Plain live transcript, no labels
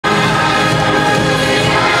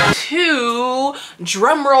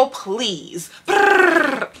Drum roll, please.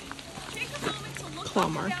 Claw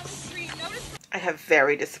marks. I have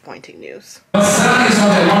very disappointing news.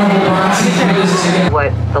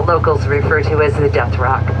 What the locals refer to as the death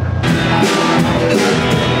rock.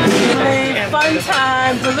 Fun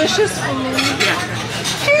time, delicious food.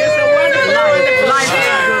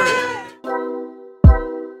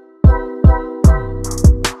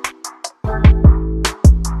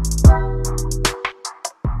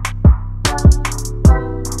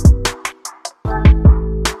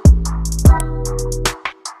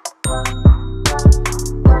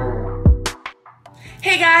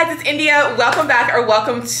 Hey guys, it's India. Welcome back or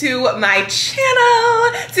welcome to my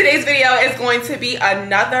channel. Today's video is going to be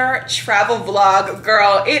another travel vlog.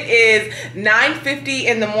 Girl, it is 9:50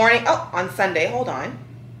 in the morning. Oh, on Sunday. Hold on.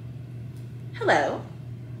 Hello.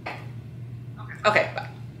 Okay, bye.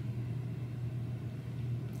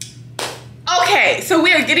 Okay, so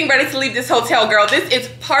we are getting ready to leave this hotel, girl. This is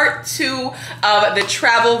part 2 of the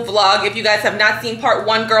travel vlog. If you guys have not seen part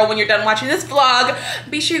 1, girl, when you're done watching this vlog,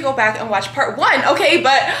 be sure you go back and watch part 1, okay?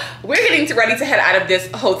 But we're getting ready to head out of this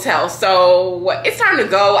hotel, so it's time to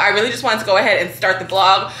go. I really just wanted to go ahead and start the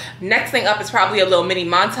vlog. Next thing up is probably a little mini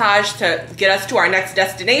montage to get us to our next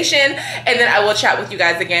destination, and then I will chat with you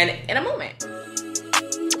guys again in a moment.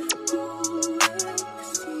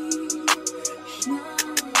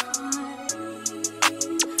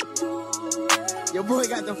 Your boy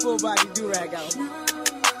got the full body do-rag out.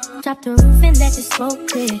 Drop the roof and let the smoke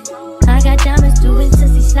clear. I got diamonds doing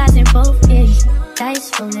sissy slides in both ears.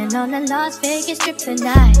 Dice rolling on the Las Vegas strip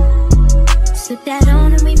tonight. Slip that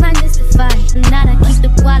on and we might miss the fight. Tonight I keep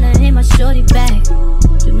the wallet in my shorty bag.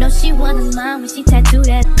 You know she one of mine when she tattooed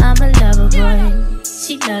that I'm a lover boy.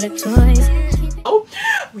 She love the toys. Oh,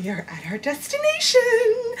 we are at our destination.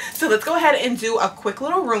 So let's go ahead and do a quick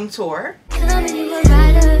little room tour. Coming in a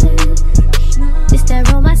rider. This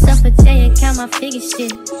that roll myself a day and count my figure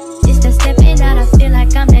shit. This that stepping out, I feel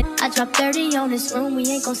like I'm that. I dropped 30 on this room, we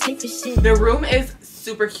ain't gon' sleep for shit. The room is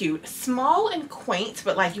super cute. Small and quaint,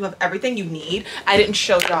 but like you have everything you need. I didn't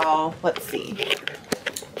show y'all, let's see.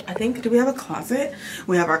 I think, do we have a closet?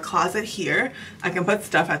 We have our closet here. I can put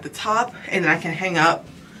stuff at the top and then I can hang up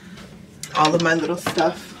all of my little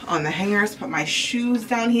stuff on the hangers, put my shoes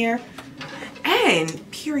down here.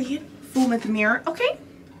 And period, full length mirror, okay.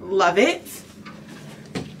 Love it.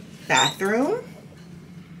 Bathroom.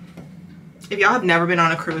 If y'all have never been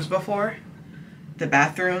on a cruise before, the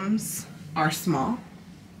bathrooms are small,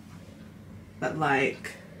 but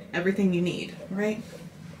like everything you need, right?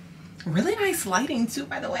 Really nice lighting too,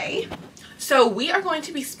 by the way. So we are going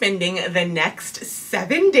to be spending the next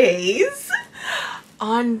 7 days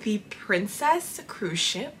on the Princess cruise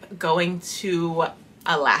ship going to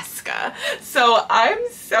Alaska. So I'm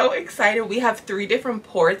so excited. We have 3 different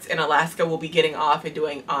ports in Alaska. We'll be getting off and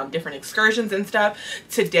doing different excursions and stuff.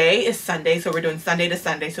 Today is Sunday, so we're doing Sunday to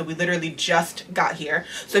Sunday. So we literally just got here.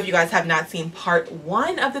 So if you guys have not seen part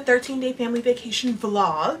 1 of the 13-day family vacation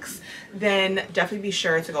vlogs, then definitely be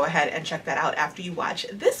sure to go ahead and check that out after you watch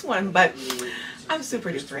this one. But I'm super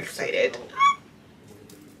duper excited.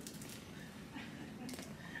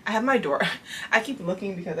 I have my door, I keep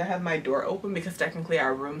looking because I have my door open because technically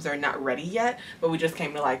our rooms are not ready yet, but we just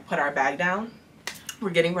came to like put our bag down. We're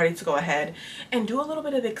getting ready to go ahead and do a little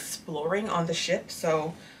bit of exploring on the ship.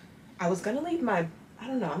 So I was gonna leave my, I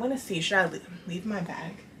don't know, I'm gonna see, should I leave my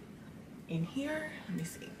bag in here? Let me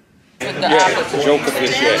see.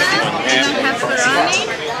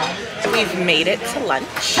 We've made it to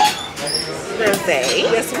lunch. Rosé.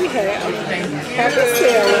 Yes, we have. Happy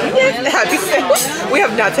sailing. Yes, happy sailing. We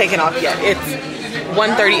have not taken off yet. It's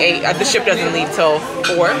 1:38. The ship doesn't leave till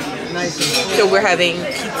 4. So we're having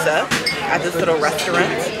pizza at this little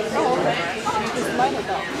restaurant.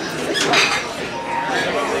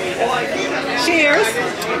 Cheers.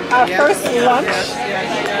 Our first lunch.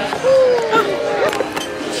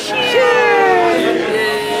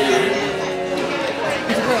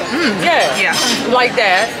 Yeah, like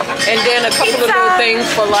that, and then a couple of little things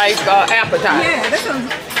for like appetizer. Yeah, that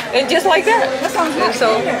sounds. And just like that. That sounds good. And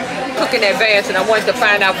so cook in advance, and I wanted to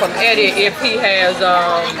find out from Eddie if he has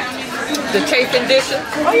the chafing dishes.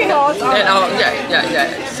 Oh, you know, it's And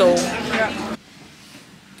yeah. So.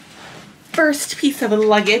 First piece of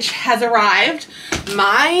luggage has arrived.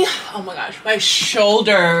 Oh my gosh, my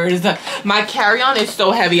shoulders. My carry-on is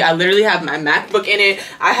so heavy. I literally have my MacBook in it.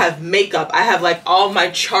 I have makeup. I have like all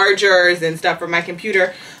my chargers and stuff for my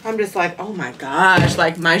computer. I'm just like, oh my gosh,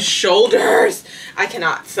 like my shoulders. I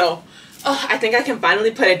cannot. So Oh, I think I can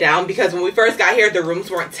finally put it down because when we first got here, the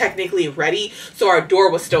rooms weren't technically ready, so our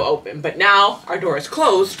door was still open. But now our door is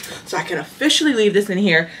closed, so I can officially leave this in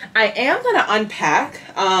here. I am gonna unpack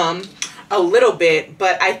a little bit,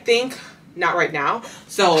 but I think not right now.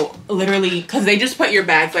 So literally, because they just put your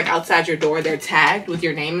bags like outside your door, they're tagged with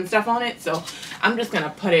your name and stuff on it. So I'm just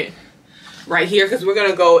gonna put it right here because we're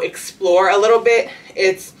gonna go explore a little bit.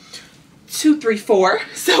 It's 2:34,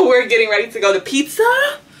 so we're getting ready to go to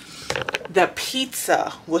pizza. The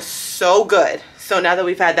pizza was so good. So now that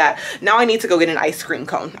we've had that, now I need to go get an ice cream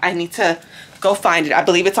cone. I need to go find it. I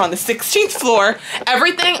believe it's on the 16th floor.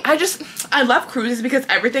 Everything, I love cruises because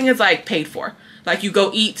everything is like paid for. Like you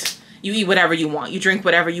go eat, you eat whatever you want. You drink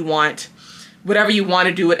whatever you want. Whatever you want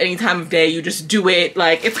to do at any time of day, you just do it.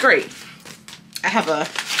 Like, it's great. I have a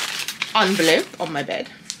envelope on my bed.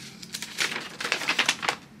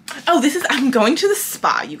 Oh, I'm going to the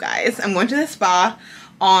spa, you guys. I'm going to the spa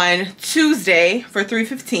on Tuesday for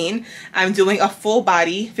 3:15. I'm doing a full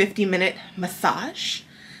body 50-minute massage.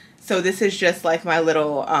 So this is just like my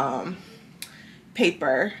little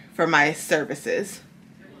paper for my services.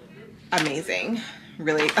 Amazing.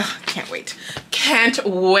 Really, can't wait. Can't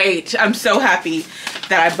wait. I'm so happy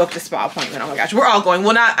that I booked a spa appointment. Oh my gosh. We're all going.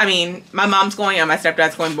 Well, not, I mean, my mom's going and my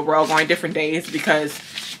stepdad's going, but we're all going different days because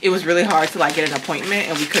it was really hard to like get an appointment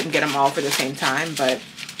and we couldn't get them all for the same time, but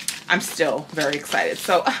I'm still very excited.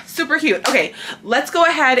 So super cute. Okay, let's go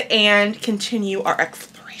ahead and continue our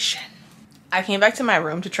exploration. I came back to my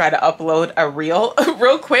room to try to upload a reel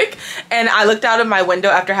real quick, and I looked out of my window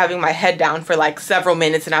after having my head down for like several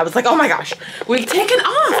minutes and I was like, oh my gosh, we've taken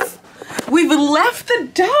off. We've left the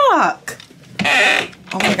dock.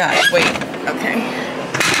 Oh my gosh, wait, okay.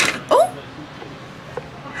 Oh,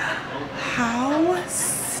 how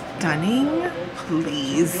stunning,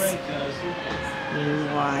 please.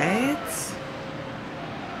 What?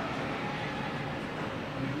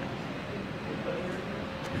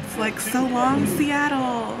 It's like so long,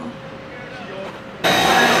 Seattle.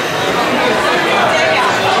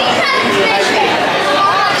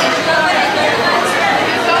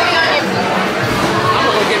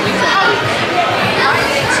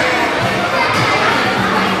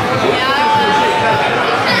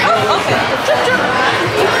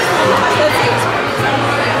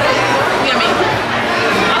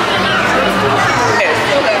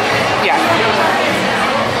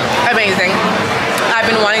 Amazing. I've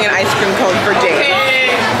been wanting an ice cream cone for days.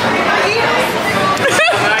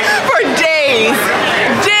 For days.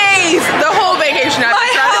 Days. The whole vacation. My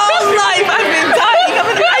whole life I've been dying of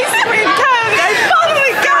an ice cream cone. I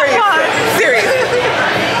finally got one. Seriously.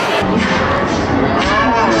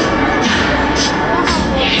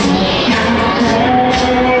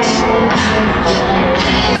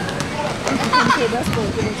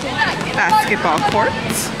 Basketball court.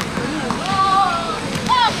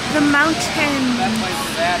 The mountain.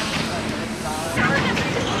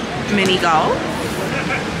 Mini golf.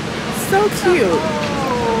 So cute.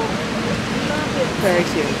 Very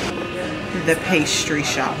cute. The pastry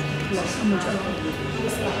shop.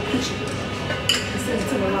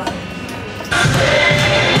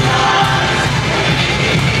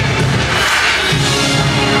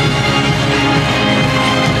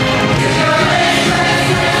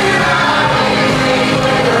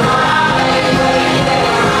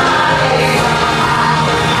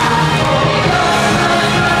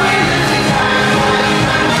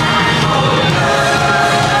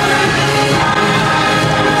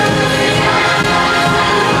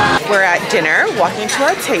 We're at dinner, walking to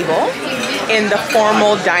our table in the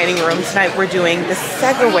formal dining room. Tonight we're doing the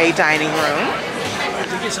Segway dining room.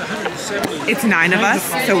 It's 9 of us,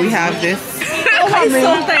 so we have this.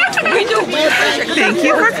 Thank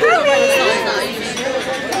you for coming.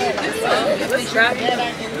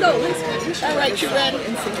 All right, you ready?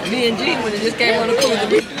 Me and Jean, when it just came on the cruise,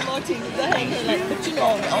 But you know,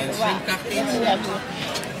 on the rock.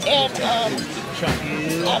 And,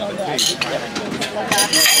 I don't know.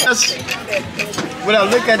 When I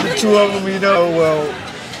look at the two of them, you know, well,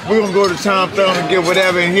 we're going to go to Tom Thumb and get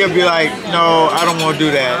whatever, and he'll be like, no, I don't want to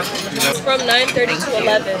do that. You know? From 9:30 to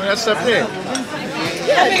 11. That's up there.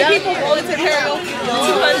 Yeah, people only take care of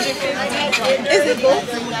 250. Is it both?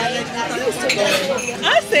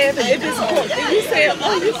 I said if it's booked, if you said,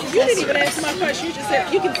 oh, you didn't even answer my question, you just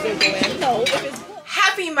said you can still go in. No, if it's booked.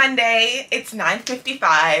 Happy Monday. It's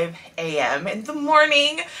 9:55 a.m. in the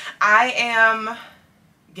morning. I am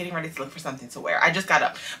getting ready to look for something to wear. I just got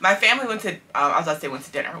up. My family went to, went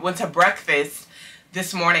to dinner, went to breakfast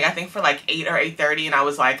this morning, I think for like 8 or 8:30, and I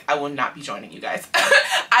was like, I will not be joining you guys.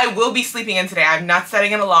 I will be sleeping in today. I'm not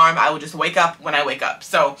setting an alarm. I will just wake up when I wake up.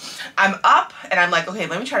 So I'm up and I'm like, okay,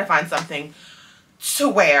 let me try to find something to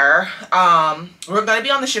wear. We're gonna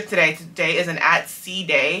be on the ship today. Today is an at-sea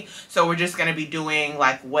day, so we're just gonna be doing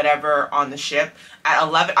like whatever on the ship at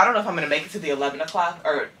 11. I don't know if I'm gonna make it to the 11 o'clock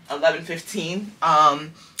or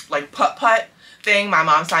 11:15 like putt-putt thing my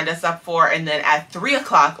mom signed us up for, and then at 3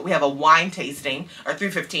 o'clock we have a wine tasting, or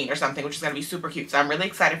 3:15 or something, which is going to be super cute, so I'm really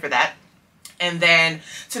excited for that. And then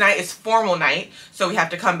tonight is formal night, so we have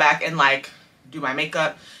to come back and like do my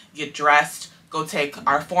makeup, get dressed, go take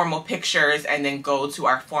our formal pictures, and then go to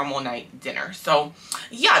our formal night dinner. So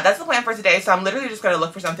yeah, that's the plan for today. So I'm literally just going to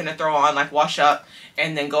look for something to throw on, like wash up,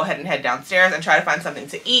 and then go ahead and head downstairs and try to find something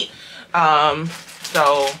to eat.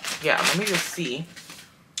 So yeah, let me just see.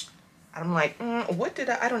 I'm like, what did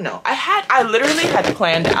I don't know. I literally had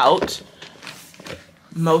planned out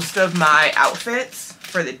most of my outfits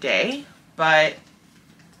for the day, but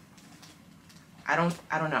I don't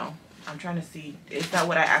know. I'm trying to see, is that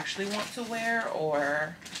what I actually want to wear,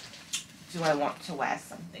 or do I want to wear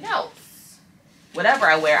something else? Whatever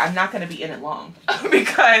I wear, I'm not going to be in it long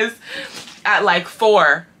because at like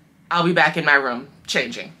 4, I'll be back in my room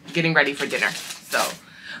changing, getting ready for dinner. So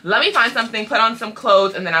let me find something, put on some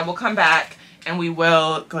clothes, and then I will come back and we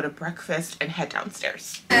will go to breakfast and head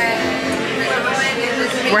downstairs.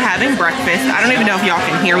 We're having breakfast. I don't even know if y'all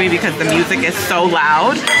can hear me because the music is so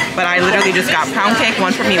loud, but I literally just got pound cake,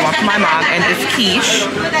 one for me, one for my mom, and this quiche.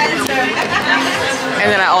 And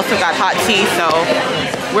then I also got hot tea, so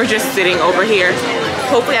we're just sitting over here.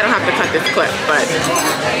 Hopefully I don't have to cut this clip, but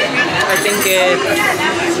I think it's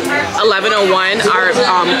 11:01. Our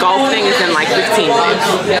golf thing is in like 15 minutes.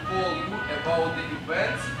 About the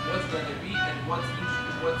events, what's going to be, and what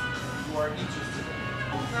you are interested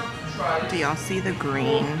in. Do y'all see the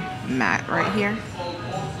green mat right here?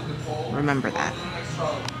 Remember that.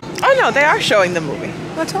 Oh no, they are showing the movie.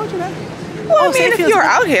 I told you that. Well, I mean, if you're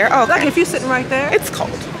out here, okay. Like if you're sitting right there. It's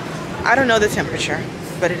cold. I don't know the temperature,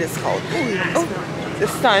 but it is cold. Oh, the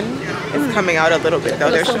sun is coming out a little bit though.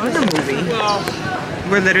 They're showing the movie.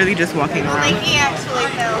 We're literally just walking around.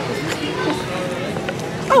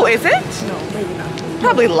 Oh, is it? No, maybe not.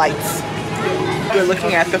 Probably lights. We're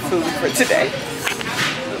looking at the food for today.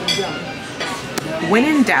 When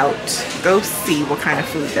in doubt, go see what kind of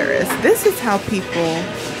food there is. This is how people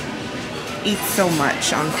eat so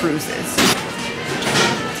much on cruises.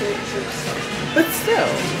 But still,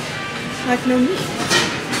 like no meat.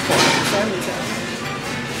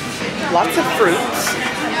 Lots of fruits.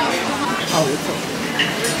 Oh, it's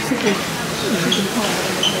okay.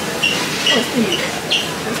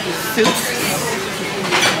 Soups.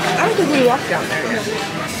 I don't think we walked down there yet.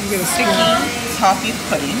 We're gonna sticky toffee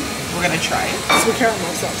pudding. We're gonna try it. It's with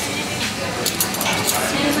caramel sauce.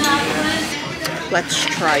 Let's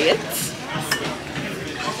try it.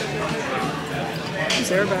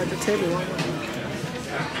 Is everybody at the table?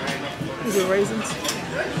 Is it raisins?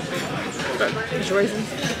 It's raisins.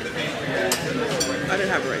 I didn't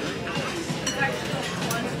have a raisin.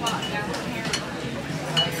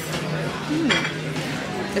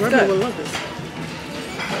 Everybody will love this.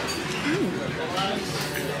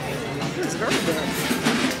 It's very good.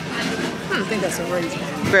 I think that's a raisin.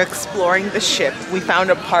 We're exploring the ship. We found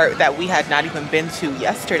a part that we had not even been to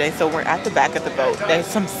yesterday, so we're at the back of the boat. There's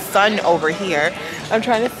some sun over here. I'm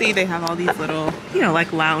trying to see, they have all these little, you know,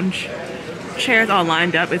 like lounge chairs all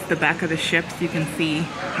lined up. It's the back of the ship, so you can see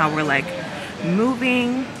how we're like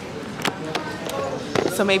moving.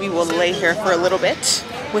 So maybe we'll lay here for a little bit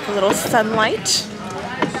with a little sunlight.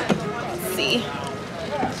 Let's see.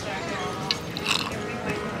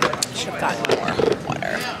 Should have gotten more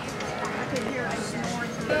water.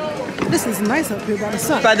 This is nice up here by the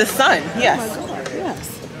sun. By the sun, yes. Oh my God,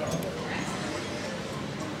 yes.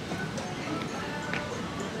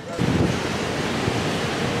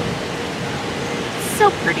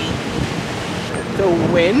 So pretty. The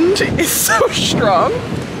wind is so strong.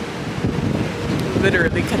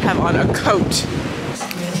 Literally could have on a coat.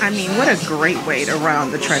 I mean, what a great way to run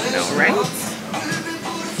on the treadmill, right?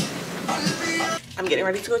 I'm getting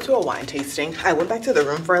ready to go to a wine tasting. I went back to the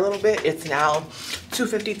room for a little bit. It's now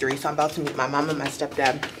 2:53, so I'm about to meet my mom and my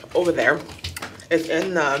stepdad over there. It's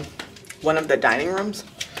in one of the dining rooms.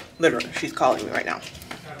 Literally, she's calling me right now.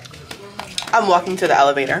 I'm walking to the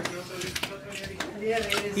elevator.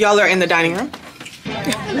 Y'all are in the dining room?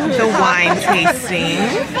 The wine tasting.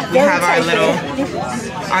 We have our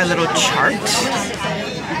little chart.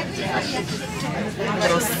 A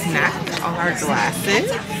little snack, all our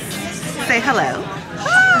glasses. Say hello.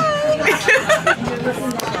 Hi.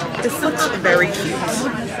 This looks very cute.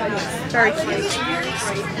 Very cute.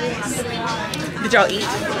 Did y'all eat?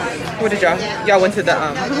 Where did y'all went to the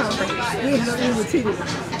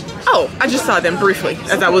Oh, I just saw them briefly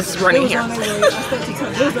as I was running here.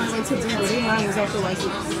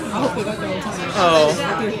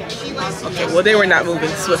 Oh. Okay, well they were not moving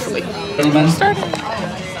swiftly. Gentlemen,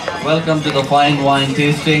 welcome to the fine wine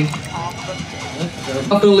tasting.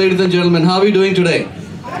 Good afternoon, ladies and gentlemen. How are you doing today?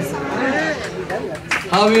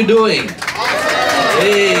 How are you doing?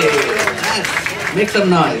 Hey, yes. Make some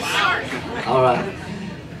noise. All right.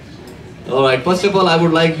 All right. First of all, I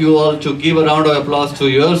would like you all to give a round of applause to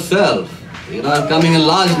yourself. You know, coming in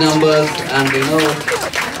large numbers and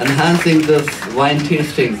enhancing this wine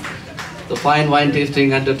tasting, the fine wine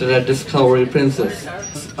tasting at the Discovery Princess.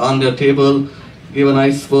 On your table, give a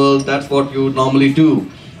nice swirl. That's what you normally do.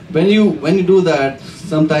 When you do that,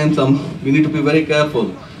 sometimes we need to be very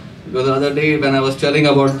careful. Because the other day when I was telling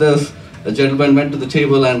about this, a gentleman went to the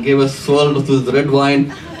table and gave a swirl to the red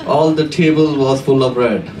wine. All the table was full of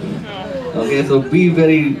red. Okay, so be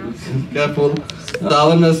very careful.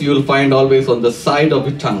 Sourness you will find always on the side of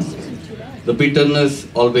your tongue. The bitterness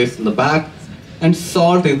always in the back. And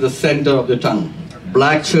salt is the center of the tongue.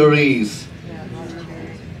 Black cherries.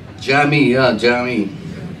 Jammy, yeah, jammy.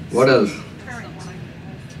 What else?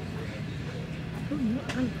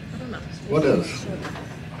 What else?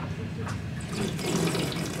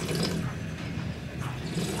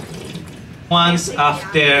 Once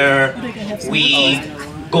after we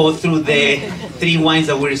go through the 3 wines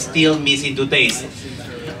that we're still missing to taste.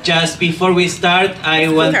 Just before we start, I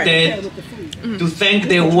wanted to thank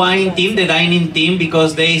the wine team, the dining team,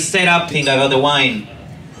 because they set up things about the wine.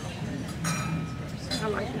 I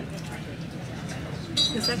like it.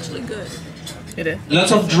 It's actually good. It is.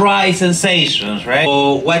 Lots of dry sensations, right?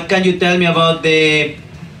 So what can you tell me about the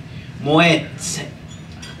Moet?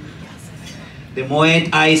 The Moet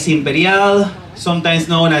Ice Imperial, sometimes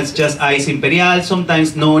known as just Ice Imperial,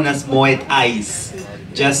 sometimes known as Moet Ice,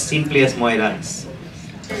 just simply as Moet Ice.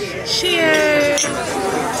 Cheers!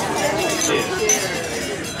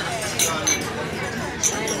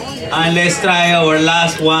 And let's try our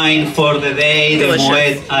last wine for the day, the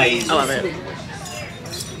Moet Ice. I love it.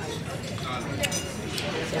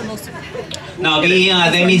 Now, being a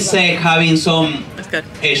demi-sec, having some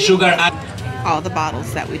sugar. All the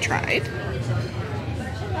bottles that we tried.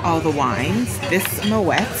 All the wines. This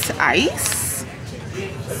Moet Ice.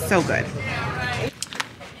 So good.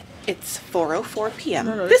 It's 4:04 p.m.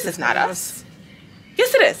 No, this is not us.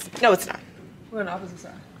 Yes, it is. No, it's not. We're on the opposite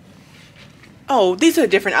side. Oh, these are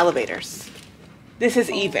different elevators. This is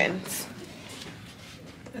Evans.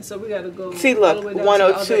 And so we gotta go. See, look,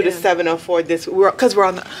 102 to 704. Because we're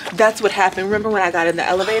on the. That's what happened. Remember when I got in the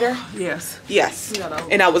elevator? Yes. Yes.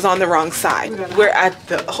 And I was on the wrong side. We're at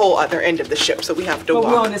the whole other end of the ship, so we have to walk.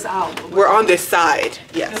 We're on this aisle. We're on this side.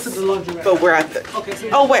 Yes. This is the laundry rack. But we're at the. Okay. So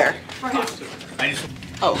Oh, where? right here.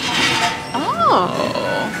 Oh.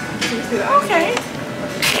 Oh. Okay.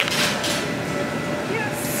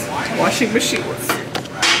 Yes. Washing machines.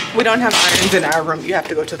 We don't have irons in our room. You have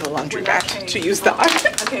to go to the laundry rack to use the iron. I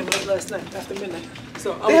came late last night after midnight.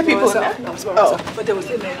 So I They have was people by in myself. there? I was by Oh. myself. But they was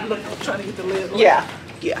in there looking, trying to get the lid. Yeah.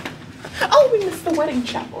 Yeah. Oh, we missed the wedding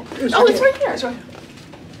chapel. Oh, it's right here. It's right here.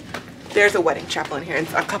 There's a wedding chapel in here, and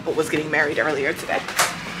a couple was getting married earlier today.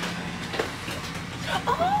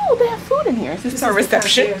 Oh, they have food in here. Is this our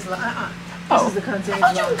reception? This is the concierge Oh,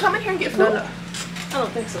 you lounge. can come in here and get food. No, no. I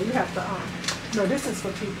don't think so. You have to, no, this is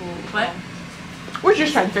for people. What? We're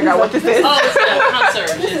just trying to figure out what this is. Oh, it's a concert.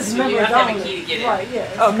 This is You members have to have a only. key to get in. Right, yeah.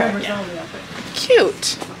 It's Okay. members Yeah. only, I think.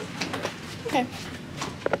 Cute. Okay.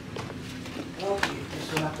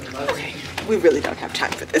 Okay. We really don't have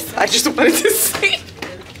time for this. I just wanted to see.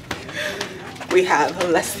 We have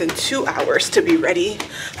less than 2 hours to be ready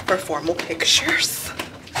for formal pictures.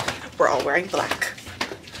 We're all wearing black.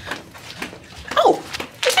 Oh,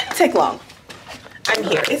 it didn't take long. I'm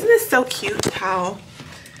here. Isn't this so cute how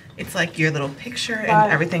it's like your little picture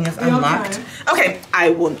and everything is unlocked? Okay, I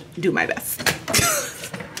will do my best.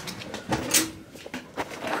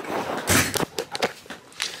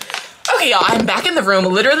 Okay, y'all, I'm back in the room,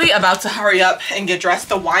 literally about to hurry up and get dressed.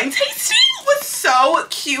 The wine tasting was so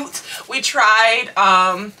cute. We tried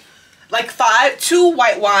like 2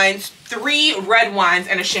 white wines, 3 red wines,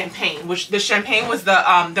 and a champagne, which the champagne was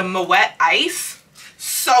the Moet Ice.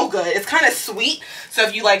 So good. It's kind of sweet, so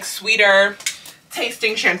if you like sweeter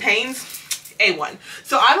tasting champagnes, A1.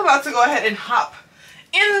 So I'm about to go ahead and hop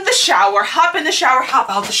in the shower, hop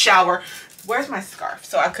out the shower. Where's my scarf?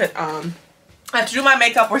 So I could I have to do my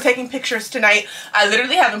makeup. We're taking pictures tonight. I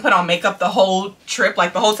literally haven't put on makeup the whole trip.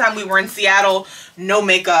 Like the whole time we were in Seattle, no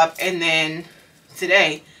makeup. And then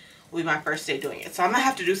today will be my first day doing it. So I'm gonna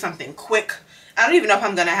have to do something quick. I don't even know if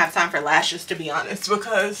I'm gonna have time for lashes, to be honest,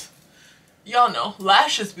 because y'all know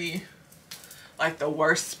lashes be like the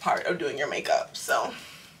worst part of doing your makeup. So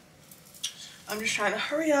I'm just trying to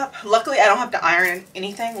hurry up. Luckily I don't have to iron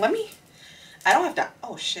anything. I don't have to,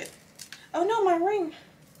 oh shit. Oh no, my ring.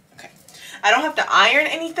 Okay. I don't have to iron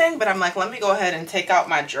anything, but I'm like, let me go ahead and take out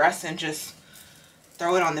my dress and just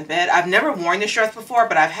throw it on the bed. I've never worn this dress before,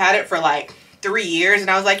 but I've had it for like 3 years, and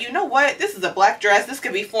I was like, you know what? This is a black dress. This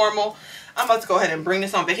could be formal. I'm about to go ahead and bring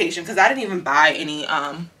this on vacation because I didn't even buy any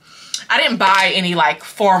like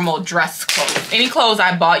formal dress clothes. Any clothes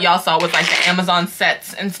I bought, y'all saw, was like the Amazon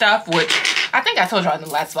sets and stuff, which I think I told y'all in the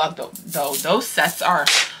last vlog though those sets are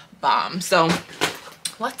bomb. So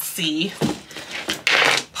let's see.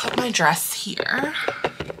 Put my dress here.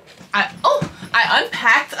 I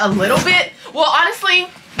unpacked a little bit. Well, honestly,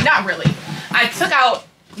 not really. I took out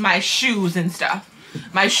my shoes and stuff.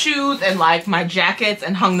 My shoes and like my jackets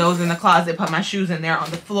and hung those in the closet. Put my shoes in there on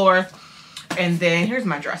the floor. And then here's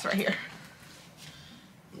my dress right here.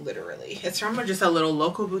 Literally. It's from just a little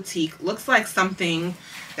local boutique. Looks like something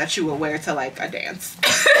that you would wear to like a dance.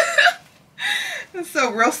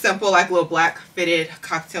 So real simple, like little black fitted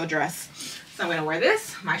cocktail dress. So I'm gonna wear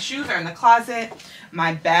this. My shoes are in the closet.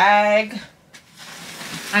 My bag.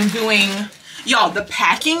 I'm doing, y'all, the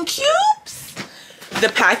packing cubes. The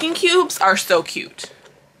packing cubes are so cute.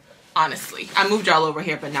 Honestly. I moved y'all over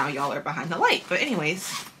here, but now y'all are behind the light. But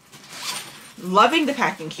anyways, loving the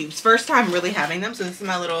packing cubes. First time really having them. So this is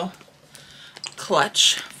my little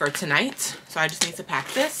clutch for tonight. So I just need to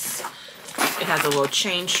pack this. It has a little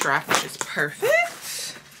chain strap, which is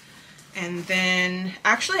perfect. And then,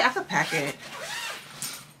 actually, I could pack it.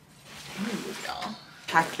 Let me move y'all.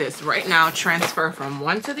 Pack this right now. Transfer from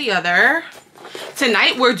one to the other.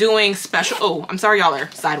 Tonight we're doing special. Oh, I'm sorry y'all are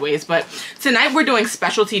sideways, but tonight we're doing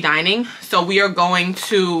specialty dining. So we are going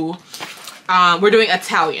to. We're doing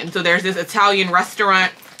Italian. So there's this Italian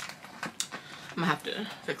restaurant. I'm gonna have to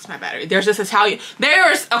fix my battery. There's this Italian,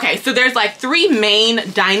 okay, so there's like 3 main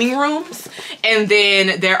dining rooms, and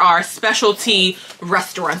then there are specialty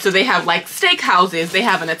restaurants. So they have like steakhouses, they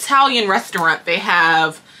have an Italian restaurant, they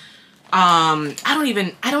have, I don't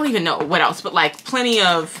even know what else, but like plenty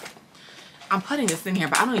of, I'm putting this in here,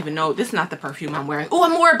 but I don't even know, this is not the perfume I'm wearing. Oh,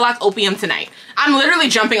 I'm wearing Black Opium tonight. I'm literally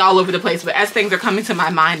jumping all over the place, but as things are coming to my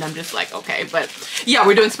mind, I'm just like, okay. But yeah,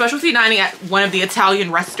 we're doing specialty dining at one of the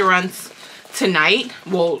Italian restaurants tonight.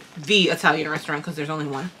 Well, the Italian restaurant, because there's only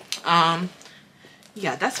one.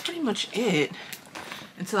 Yeah, that's pretty much it.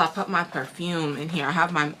 Until I put my perfume in here.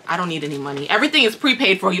 I don't need any money. Everything is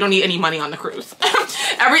prepaid for. You don't need any money on the cruise.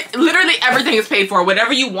 Literally everything is paid for.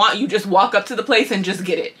 Whatever you want, you just walk up to the place and just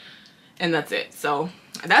get it. And that's it. So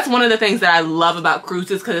that's one of the things that I love about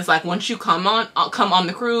cruises, because it's like once you come on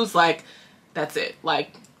the cruise, like that's it.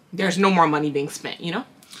 Like there's no more money being spent, you know?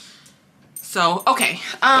 So, okay,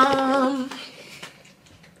 I'm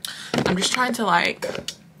just trying to like,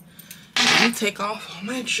 let me take off all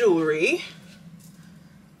my jewelry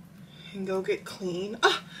and go get clean.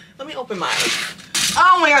 Oh, let me open mine.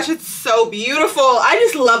 Oh my gosh, it's so beautiful. I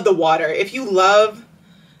just love the water. If you love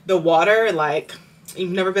the water, like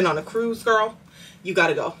you've never been on a cruise, girl, you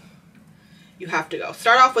gotta go. You have to go.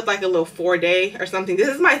 Start off with like a little 4-day or something. This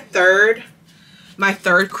is my third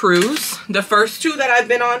cruise. The first 2 that I've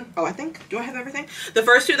been on, oh, I think, do I have everything? The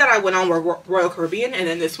first 2 that I went on were Royal Caribbean, and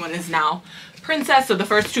then this one is now Princess. So the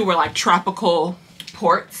first 2 were like tropical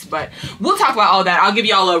ports, but we'll talk about all that. I'll give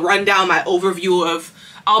y'all a rundown, my overview of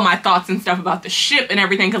all my thoughts and stuff about the ship and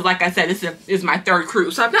everything, because like I said, this is my 3rd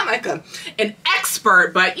cruise. So I'm not like an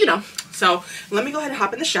expert, but you know. So let me go ahead and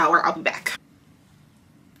hop in the shower. I'll be back.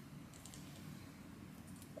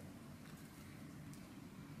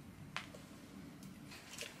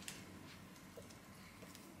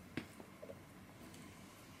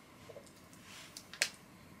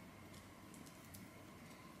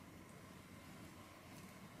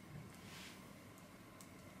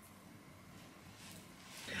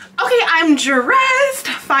 Okay, I'm dressed.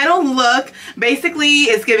 Final look. Basically,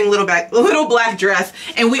 it's giving little black dress,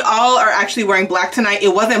 and we all are actually wearing black tonight.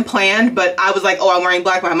 It wasn't planned, but I was like, oh, I'm wearing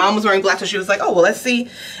black. My mom was wearing black, so she was like, oh, well, let's see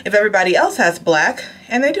if everybody else has black,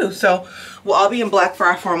 and they do. So we'll all be in black for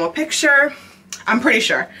our formal picture. I'm pretty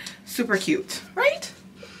sure. Super cute, right?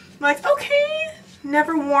 I'm like, okay,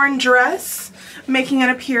 never worn dress, making an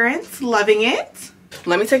appearance, loving it.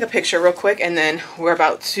 Let me take a picture real quick, and then we're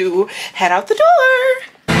about to head out the door.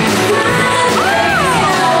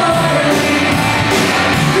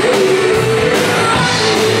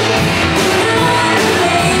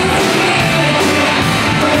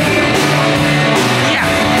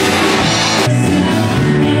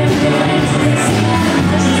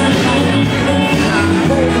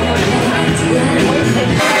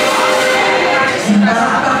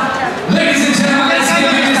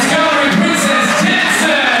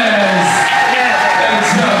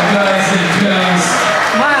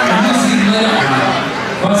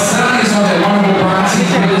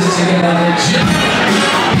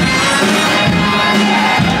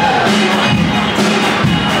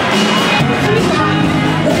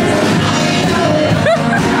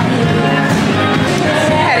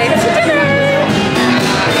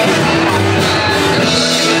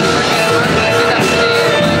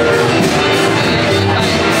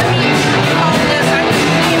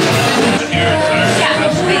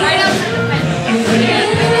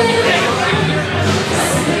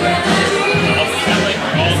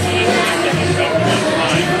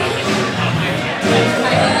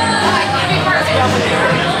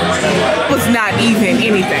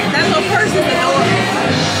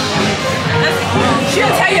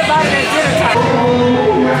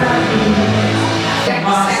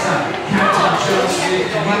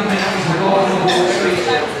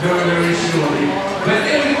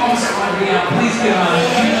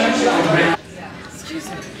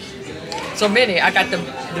 So many. I got the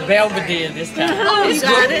Belvedere this time. Oh, it's you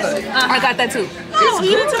got good. it? I got that too. Oh,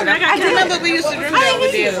 you didn't tell me. I remember we used to drink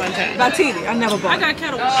Belvedere one time. Batini, I never bought. I got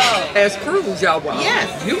kettle. As cruise, y'all want. Yes.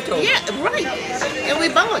 You told. Yeah, right. And we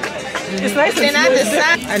bought it. It's nice Then I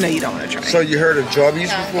decided. I know you don't want to try. So you heard of Jobbies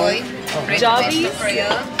before? Jobbies?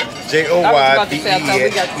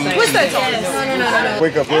 J-O-Y-B-E-S. What's that? No.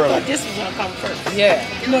 Wake up early. This was gonna come first. Yeah.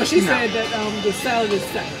 No, she said that the salad is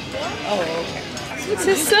set. Oh, okay. This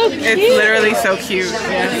is so cute. It's literally so cute.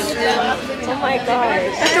 Oh my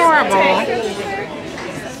gosh. Adorable.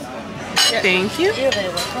 Thank you.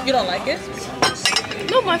 You don't like it?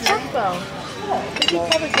 No, my fork fell. I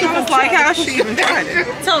was like, how she even tried it?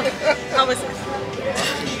 Tell me, how was it?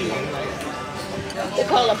 They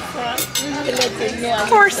call up front.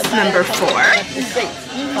 Course number 4.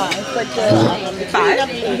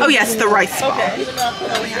 5. Oh yes, the rice ball. Even though I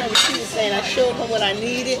put on whatever she was saying, I showed her what I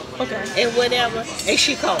needed and whatever, and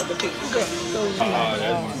she called the people.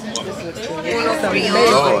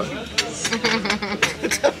 Lord.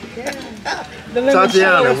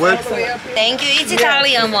 Tatiana, what? Thank you. It's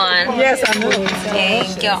Italian one. Yes, I know.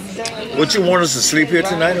 Thank you. What you want us to sleep here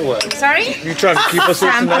tonight or what? Sorry? You trying to keep us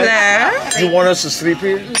here tonight? You want us to sleep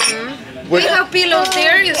here? We have pillows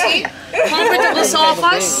there, you see? Comfortable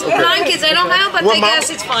sofas. Blankets I don't have, but I guess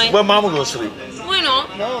it's fine. Where mama gonna sleep? Why not?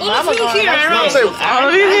 All of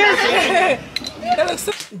you here, right?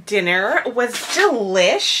 Dinner was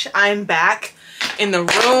delish. I'm back in the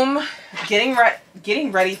room getting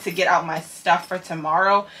ready to get out my stuff for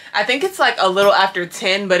tomorrow. I think it's like a little after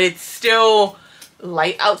 10, but it's still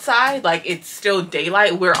light outside. Like it's still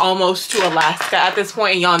daylight. We're almost to Alaska at this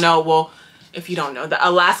point, and y'all know, well, if you don't know, that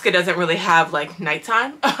Alaska doesn't really have like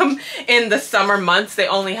nighttime. In the summer months, they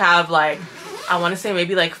only have like, I want to say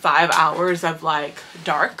maybe like 5 hours of like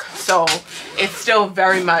dark. So it's still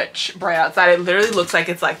very much bright outside. It literally looks like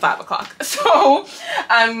it's like 5 o'clock. So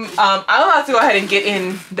I'm about to go ahead and get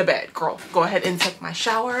in the bed, girl. Go ahead and take my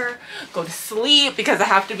shower, go to sleep, because I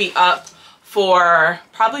have to be up for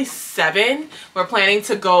probably 7. We're planning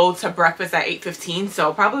to go to breakfast at 8:15.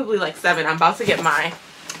 So probably like 7. I'm about to get my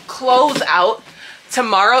clothes out.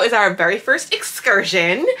 Tomorrow is our very first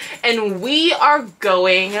excursion, and we are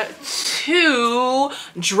going to,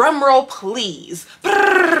 drumroll please,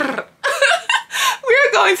 we're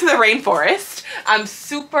going to the rainforest. I'm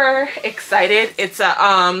super excited. It's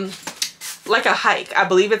a like a hike. I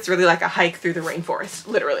believe it's really like a hike through the rainforest,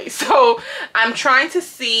 literally. So I'm trying to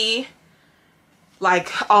see like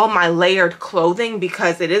all my layered clothing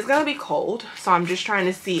because it is gonna be cold. So I'm just trying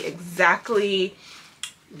to see exactly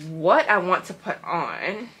what I want to put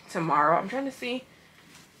on tomorrow. I'm trying to see,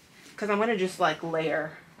 because I'm gonna just like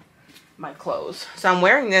layer my clothes. So I'm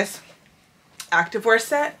wearing this activewear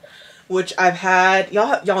set, which I've had,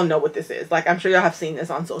 y'all know what this is. Like I'm sure y'all have seen this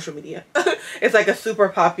on social media. It's like a super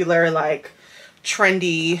popular, like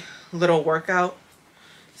trendy little workout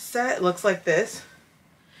set. It looks like this.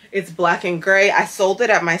 It's black and gray. I sold it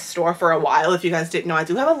at my store for a while. If you guys didn't know, I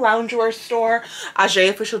do have a loungewear store,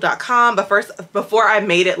 ajeofficial.com. But first, before I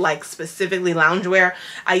made it like specifically loungewear,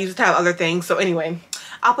 I used to have other things. So anyway,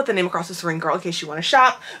 I'll put the name across the screen, girl, in case you want to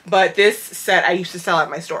shop. But this set I used to sell at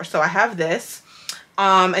my store. So I have this.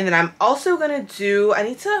 And then I'm also gonna do,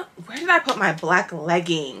 where did I put my black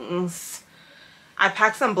leggings? I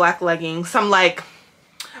packed some black leggings, some like,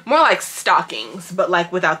 more like stockings, but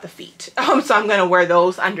like without the feet. So I'm gonna wear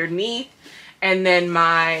those underneath, and then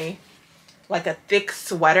my like a thick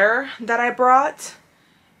sweater that I brought,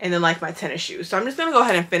 and then like my tennis shoes. So I'm just gonna go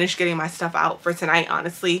ahead and finish getting my stuff out for tonight,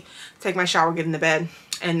 honestly. Take my shower, get in the bed,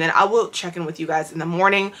 and then I will check in with you guys in the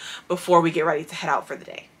morning before we get ready to head out for the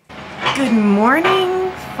day. Good morning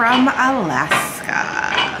from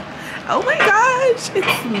Alaska. Oh my gosh,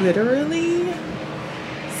 it's literally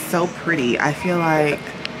so pretty. I feel like,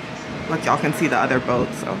 look, y'all can see the other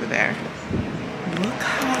boats over there. Look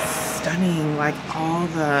how stunning, like all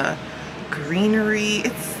the greenery.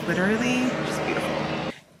 It's literally just beautiful.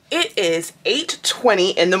 It is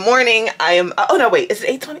 8:20 in the morning. I am, oh no, wait, is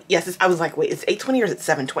it 8:20? Yes, I was like, wait, is it 8:20 or is it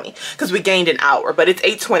 7:20? Because we gained an hour, but it's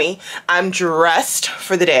 8:20. I'm dressed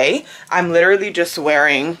for the day. I'm literally just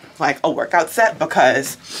wearing like a workout set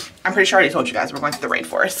because I'm pretty sure I already told you guys we're going to the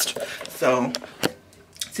rainforest. So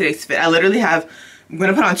today's fit. I literally have, I'm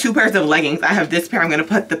gonna put on 2 pairs of leggings. I have this pair. I'm gonna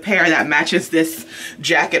put the pair that matches this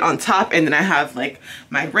jacket on top, and then I have like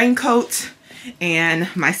my raincoat and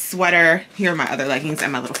my sweater. Here are my other leggings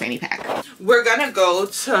and my little fanny pack. We're gonna go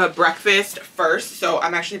to breakfast first, so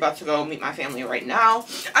I'm actually about to go meet my family right now.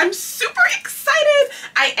 I'm super excited.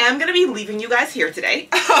 I am gonna be leaving you guys here today.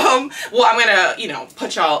 Well, I'm gonna, you know,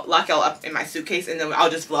 lock y'all up in my suitcase, and then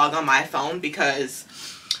I'll just vlog on my phone because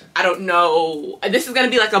I don't know. This is gonna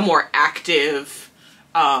be like a more active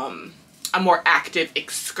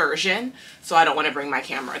excursion. So I don't want to bring my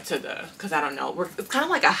camera to because I don't know. It's kind of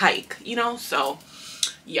like a hike, you know? So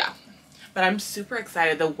yeah. But I'm super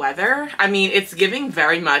excited. The weather, I mean, it's giving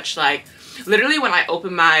very much like, literally when I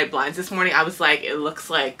opened my blinds this morning, I was like, it looks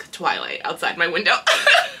like twilight outside my window.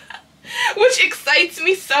 Which excites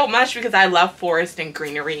me so much because I love forest and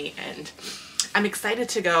greenery, and I'm excited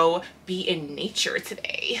to go be in nature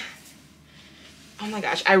today. Oh my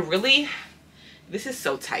gosh, this is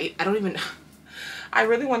so tight. I don't even know. I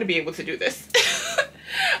really want to be able to do this.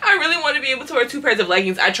 I really want to be able to wear 2 pairs of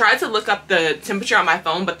leggings. I tried to look up the temperature on my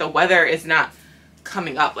phone, but the weather is not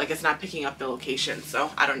coming up. Like, it's not picking up the location.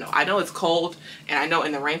 So I don't know. I know it's cold, and I know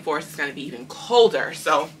in the rainforest it's going to be even colder.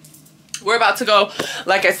 So we're about to go,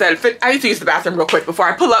 like I said, I need to use the bathroom real quick before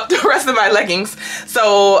I pull up the rest of my leggings.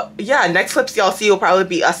 So yeah, next clips y'all see will probably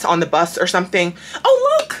be us on the bus or something.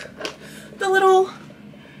 Oh, look! The little,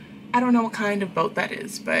 I don't know what kind of boat that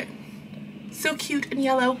is, but so cute and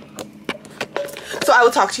yellow. So I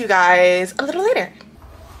will talk to you guys a little later.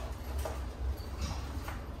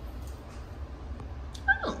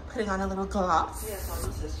 Oh, putting on a little gloss. Yes,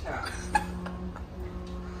 on this is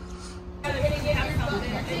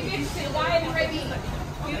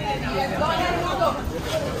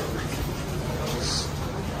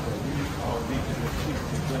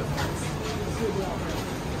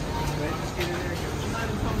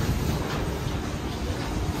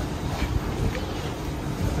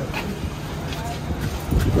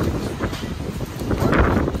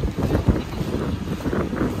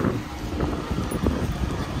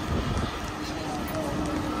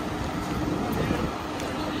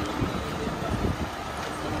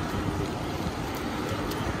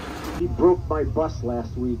He broke my bus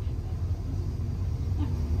last week.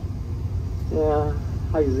 Yeah,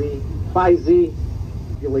 hi Z. Bye Z.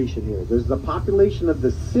 Population here. There's the population of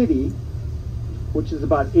the city, which is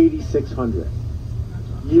about 8,600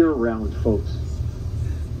 year-round folks.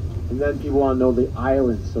 And then people want to know the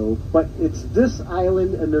island. So, but it's this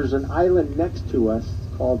island, and there's an island next to us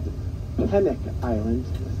called Pennock Island.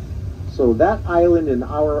 So that island and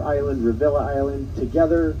our island, Revilla Island,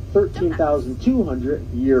 together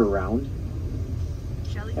 13,200 year-round.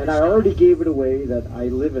 And I already gave it away that I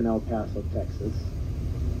live in El Paso, Texas.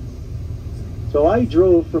 So I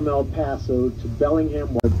drove from El Paso to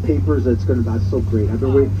Bellingham with papers. That's going to be so great. I've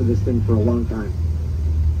been waiting for this thing for a long time.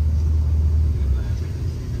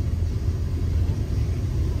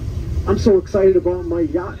 I'm so excited about my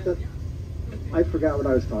yacht that I forgot what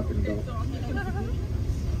I was talking about.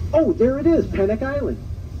 Oh, there it is, Pennock Island.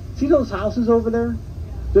 See those houses over there?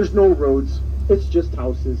 There's no roads. It's just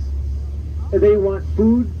houses. If they want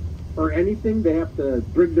food or anything, they have to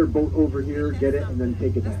bring their boat over here, get it, and then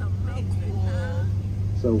take it down.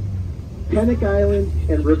 So, Pennock Island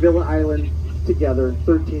and Revilla Island together,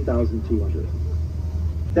 13,200.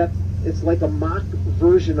 It's like a mock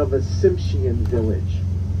version of a Simpson village.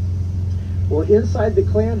 Well, inside the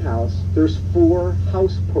clan house, there's 4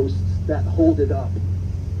 house posts that hold it up.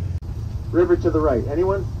 River to the right.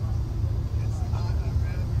 Anyone?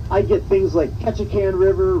 I get things like Ketchikan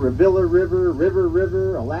River, Revilla River,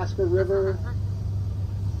 River, Alaska River,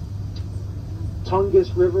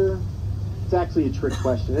 Tungus River. It's actually a trick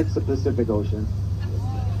question. It's the Pacific Ocean.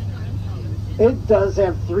 It does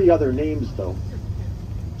have 3 other names, though.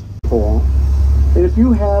 And if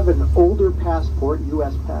you have an older passport,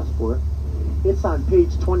 U.S. passport, it's on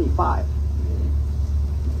page 25.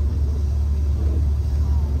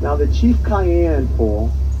 Now the Chief Cayenne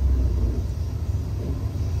pole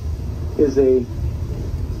is a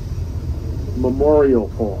memorial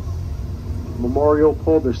pole. Memorial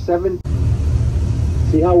pole, there's 7.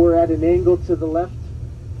 See how we're at an angle to the left?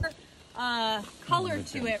 Color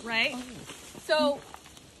to it, right? So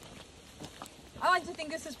I like to think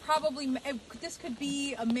this is probably, this could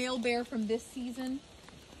be a male bear from this season.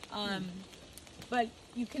 But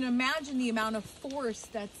you can imagine the amount of force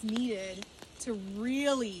that's needed to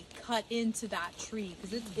really cut into that tree,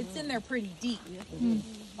 because it's in there pretty deep.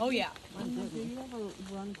 Oh yeah. Do you ever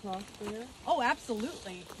run across bear? Oh,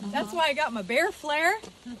 absolutely. That's why I got my bear flare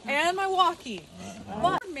and my walkie.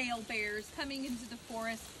 But male bears coming into the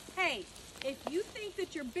forest, hey, if you think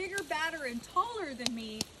that you're bigger, badder, and taller than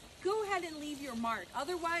me, go ahead and leave your mark.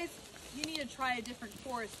 Otherwise, you need to try a different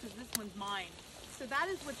forest, because this one's mine. So that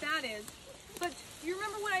is what that is. But you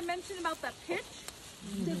remember what I mentioned about that pitch?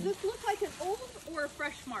 Does this look like an old or a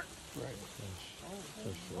fresh mark?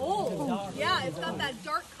 Old. Yeah, it's got that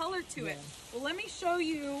dark color to it. Well, let me show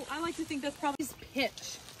you. I like to think that's probably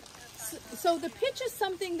pitch. So the pitch is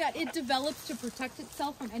something that it develops to protect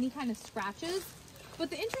itself from any kind of scratches. But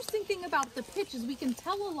the interesting thing about the pitch is we can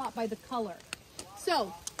tell a lot by the color.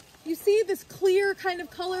 So you see this clear kind of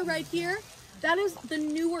color right here? That is the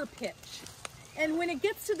newer pitch. And when it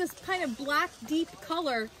gets to this kind of black, deep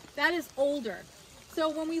color, that is older. So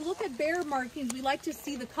when we look at bear markings, we like to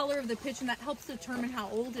see the color of the pitch, and that helps determine how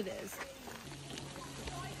old it is.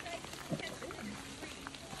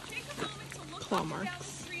 Claw marks.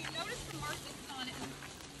 Notice the markings on it.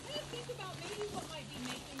 Kind of think about maybe what might be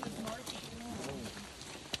making these markings.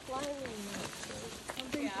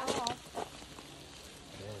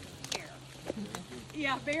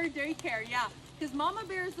 Yeah, bear daycare, yeah. Because Mama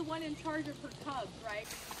Bear is the one in charge of her cubs, right?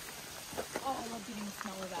 Oh, I love getting the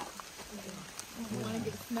smell of that. If you want to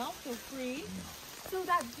get a smell, feel free. So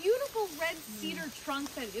that beautiful red cedar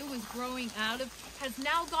trunk that it was growing out of has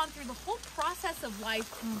now gone through the whole process of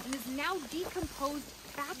life and is now decomposed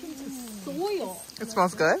back into soil. It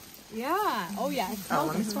smells good? Yeah. Oh, yeah. It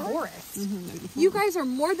smells like forest. You guys are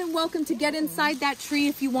more than welcome to get inside that tree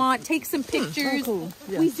if you want. Take some pictures. Oh, cool.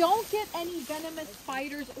 Yes. We don't get any venomous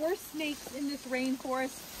spiders or snakes in this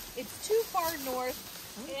rainforest. It's too far north,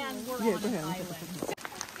 and we're on an island.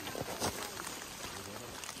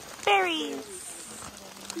 Berries.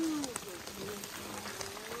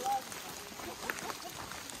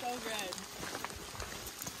 So good.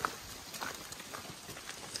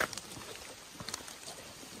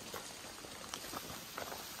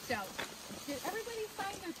 So, did everybody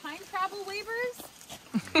sign their time travel waivers?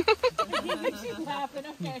 It makes you laughing,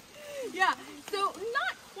 okay. Yeah, so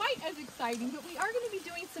not quite as exciting, but we are going to be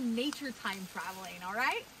doing some nature time traveling, all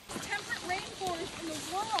right? Temperate rainforest in the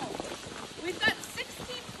world. We've got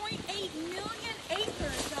 16.8 million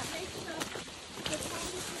acres that makes up the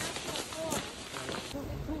tallest national forest.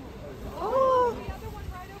 Oh, the other one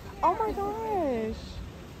right over there. oh my gosh.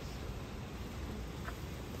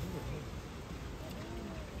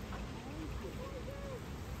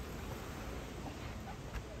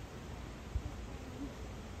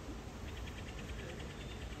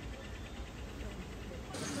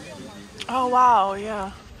 Oh wow,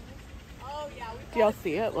 yeah. Oh yeah. Do y'all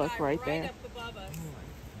see it? Look right there. Up above us.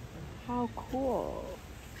 How cool.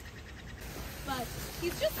 But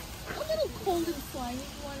he's just a little cold and slimy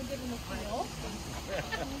if you want to give him a feel.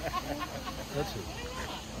 That's it.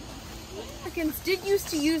 Americans did used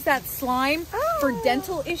to use that slime for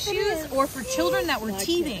dental issues or for children that were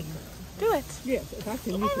teething. Do it. Yes, if I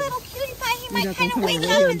can. My little cutie pie, he might kind of come wake right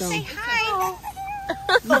up here and and say hi.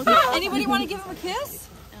 Anybody want to give him a kiss?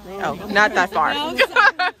 Oh, not that far. No,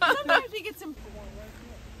 sometimes we get some.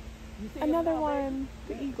 Another one.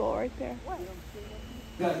 The eagle right there.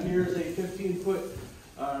 Got here is a 15-foot.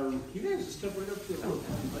 You guys just step right up to the road,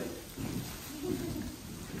 right?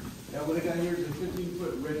 Now what I got here is a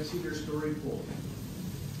 15-foot red cedar story pole,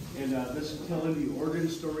 and this is telling the origin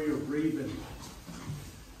story of Raven.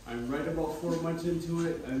 I'm right about 4 months into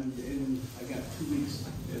it, and I got 2 weeks,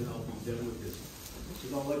 and I'll be done with this.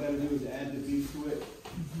 So all I got to do is add the beak to it,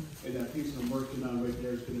 and that piece I'm working on right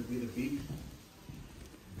there is going to be the beak.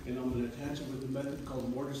 And I'm going to attach it with a method called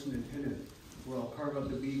mortise and tenon, where I'll carve out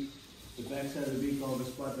the beak, the back side of the beak, all the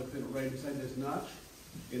spot to fit right inside this notch,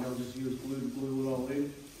 and I'll just use glue to glue it all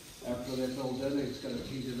in. After that's all done, I just got to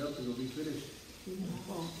paint it up and it'll be finished.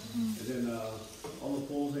 And then all the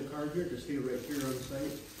poles I carved here just stay right here on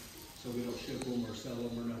site, so we don't ship them or sell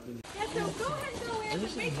them or nothing. Yeah, so go ahead and go in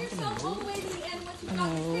and make yourself all the way to the end once you've got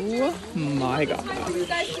the Oh pictures. my god. Time for you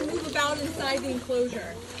guys to move about inside the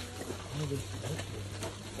enclosure.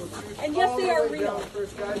 And yes, they are real. A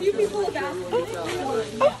few people have asked me.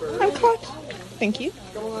 Oh, I'm caught. Thank you.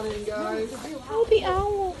 Come on in, guys. Oh, the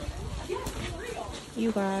owl.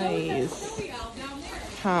 You guys.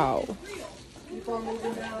 How? Keep on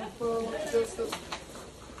moving down, folks. Just a...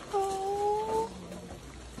 Oh,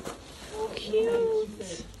 so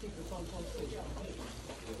cute.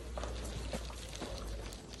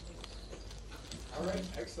 All right,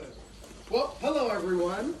 excellent. Well, hello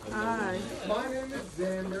everyone. Hi. My name is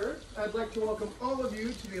Xander. I'd like to welcome all of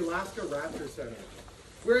you to the Alaska Raptor Center.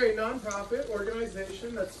 We're a nonprofit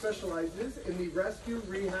organization that specializes in the rescue,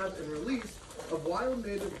 rehab, and release of wild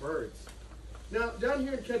native birds. Now, down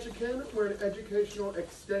here in Ketchikan, we're an educational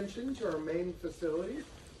extension to our main facility,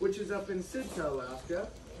 which is up in Sitka, Alaska.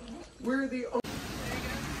 We're the only...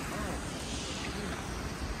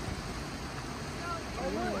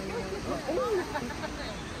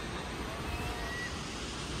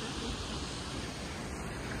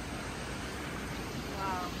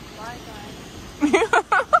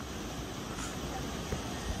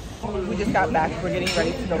 We just got back. We're getting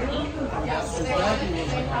ready to go eat.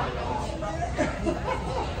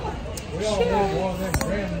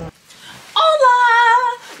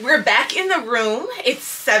 Hola! We're back in the room.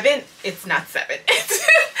 It's not 7.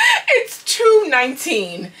 It's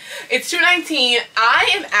 2:19. It's 2:19. I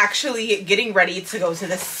am actually getting ready to go to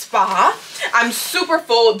the spa. I'm super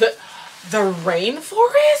full. The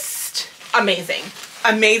rainforest, amazing.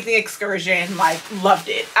 Amazing excursion, like loved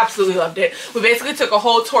it, absolutely loved it. We basically took a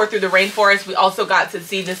whole tour through the rainforest. We also got to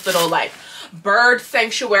see this little like bird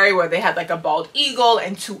sanctuary where they had like a bald eagle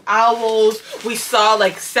and 2 owls. We saw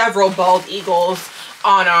like several bald eagles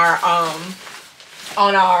on our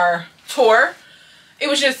tour. It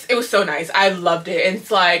was so nice. I loved it. And it's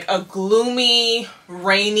like a gloomy,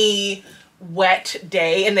 rainy, wet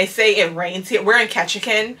day, and they say it rains here. We're in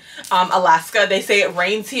Ketchikan, Alaska. They say it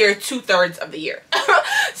rains here 2/3 of the year.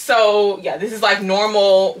 So yeah, this is like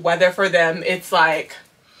normal weather for them. It's like,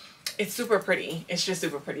 it's super pretty. It's just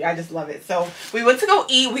super pretty. I just love it. So we went to go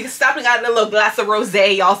eat. We stopped and got a little glass of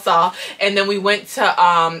rosé, y'all saw, and then we went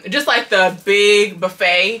to just like the big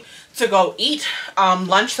buffet to go eat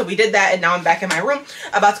lunch. So we did that, and now I'm back in my room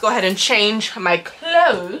about to go ahead and change my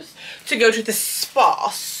clothes to go to the spa.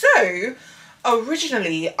 So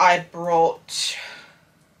originally I brought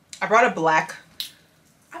a black,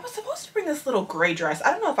 I was supposed to bring this little gray dress.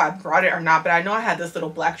 I don't know if I brought it or not, but I know I had this little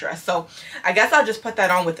black dress. So I guess I'll just put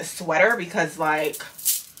that on with the sweater because like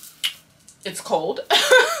it's cold.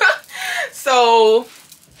 So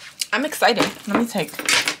I'm excited. I'm trying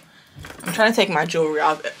to take my jewelry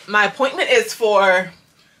off. My appointment is for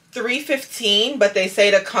 3:15, but they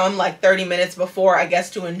say to come like 30 minutes before, I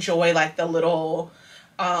guess, to enjoy like the little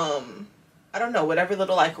I don't know, whatever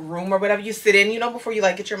little like room or whatever you sit in, you know, before you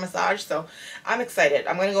like get your massage. So I'm excited.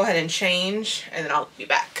 I'm gonna go ahead and change and then I'll be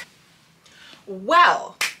back.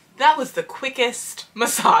 Well, that was the quickest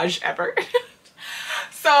massage ever.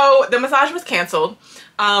 So the massage was canceled.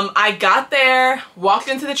 I got there, walked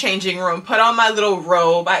into the changing room, put on my little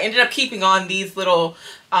robe. I ended up keeping on these little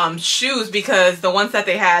shoes because the ones that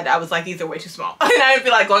they had, I was like, these are way too small. And I didn't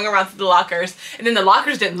feel like going around to the lockers. And then the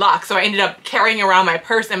lockers didn't lock, so I ended up carrying around my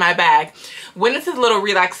purse and my bag. Went into the little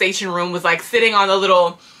relaxation room, was like sitting on the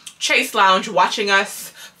little chase lounge watching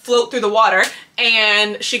us float through the water,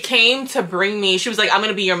 and she came to bring me, she was like, I'm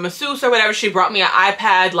gonna be your masseuse or whatever. She brought me an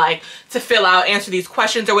iPad like to fill out, answer these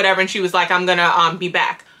questions or whatever, and she was like, I'm gonna be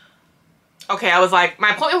back. Okay, I was like, my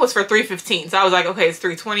appointment was for 3:15, so I was like, okay, it's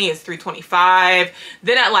 3:20, it's 3:25.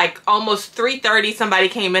 Then at like almost 3:30, somebody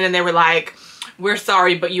came in and they were like, we're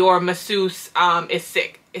sorry, but your masseuse is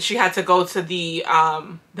sick. She had to go to the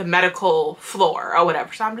medical floor or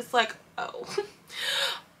whatever. So I'm just like, oh.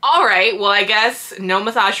 All right, well, I guess no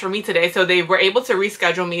massage for me today. So they were able to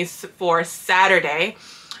reschedule me for Saturday.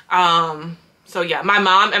 So yeah, my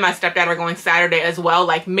mom and my stepdad are going Saturday as well,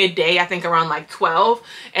 like midday, I think around like 12.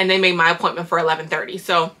 And they made my appointment for 11:30.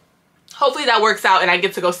 So hopefully that works out and I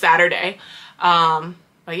get to go Saturday.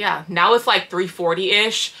 But yeah, now it's like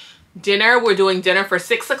 3:40-ish. Dinner, we're doing dinner for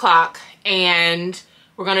 6 o'clock. And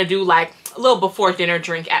we're gonna do like a little before dinner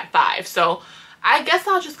drink at 5. So I guess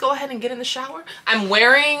I'll just go ahead and get in the shower. I'm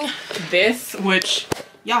wearing this, which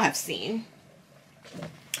y'all have seen.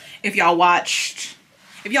 If y'all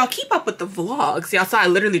keep up with the vlogs, y'all saw I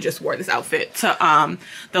literally just wore this outfit to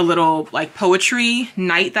the little like poetry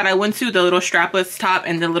night that I went to, the little strapless top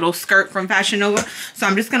and the little skirt from Fashion Nova. So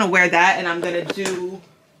I'm just gonna wear that, and I'm gonna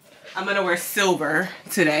wear silver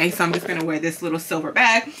today. So I'm just gonna wear this little silver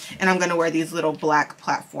bag, and I'm gonna wear these little black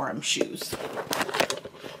platform shoes.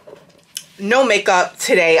 No makeup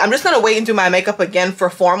today. I'm just gonna wait and do my makeup again for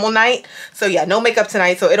formal night. So yeah, no makeup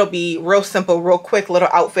tonight. So it'll be real simple, real quick little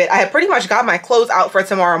outfit. I had pretty much got my clothes out for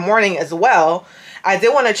tomorrow morning as well. I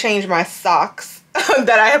did want to change my socks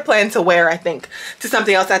that I had planned to wear, I think, to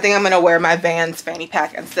something else. I think I'm gonna wear my Vans fanny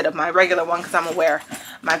pack instead of my regular one because I'm gonna wear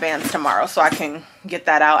my Vans tomorrow, so I can get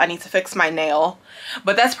that out. I need to fix my nail,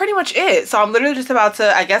 but that's pretty much it. So I'm literally just about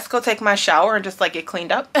to, I guess, go take my shower and just like get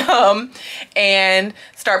cleaned up and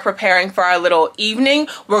start preparing for our little evening.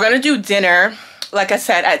 We're gonna do dinner, like I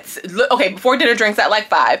said, before dinner drinks at like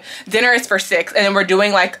 5. Dinner is for 6, and then we're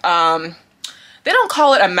doing like they don't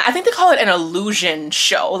call it I think they call it an illusion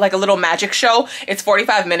show, like a little magic show. It's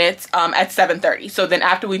 45 minutes at 7:30. So then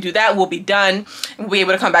after we do that, we'll be done and we'll be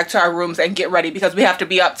able to come back to our rooms and get ready because we have to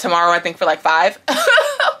be up tomorrow, I think, for like 5.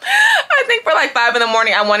 I think for like 5 in the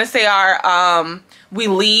morning. I want to say we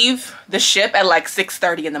leave the ship at like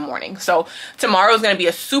 6:30 in the morning. So tomorrow is going to be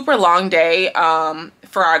a super long day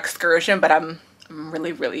for our excursion, but I'm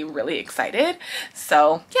really, really, really excited.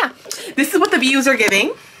 So yeah, this is what the views are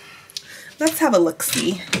giving. Let's have a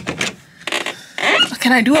look-see.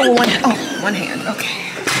 Can I do it with one hand? Oh, one hand. Okay.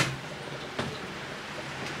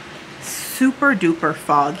 Super duper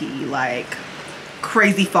foggy, like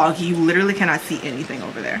crazy foggy. You literally cannot see anything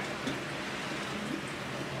over there.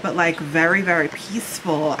 But like very, very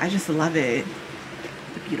peaceful. I just love it.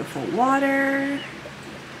 The beautiful water.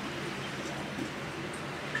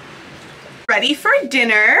 Ready for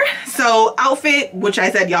dinner. So outfit, which I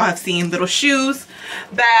said y'all have seen, little shoes,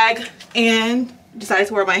 bag, and decided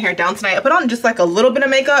to wear my hair down tonight. I put on just like a little bit of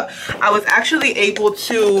makeup. I was actually able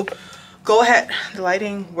to go ahead, the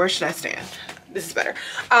lighting, where should I stand? This is better.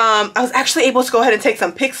 I was actually able to go ahead and take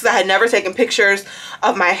some pics. I had never taken pictures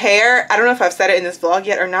of my hair. I don't know if I've said it in this vlog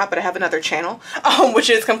yet or not, but I have another channel which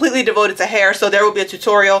is completely devoted to hair. So there will be a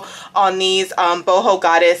tutorial on these boho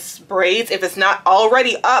goddess braids. If it's not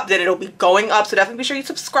already up, then it'll be going up. So definitely be sure you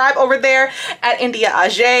subscribe over there at India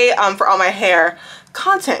Ajay for all my hair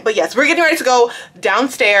content. But yes, we're getting ready to go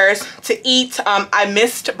downstairs to eat. I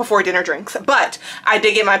missed before dinner drinks, but I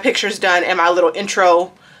did get my pictures done and my little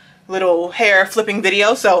intro little hair flipping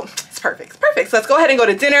video, so it's perfect. It's perfect. So let's go ahead and go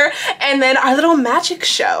to dinner and then our little magic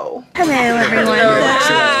show. Hello everyone.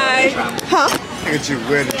 Hi. Huh? Look at you,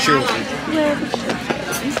 where the children?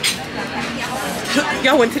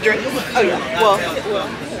 Y'all went to drink? Oh yeah. Well.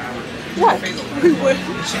 What?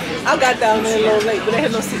 I got down there a little late, but they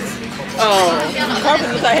had no seats.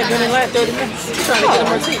 Carpenter was I had been in line 30 minutes trying to get them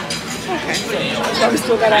her seat. Okay. So we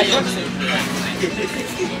still got our drinks.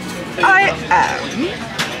 I am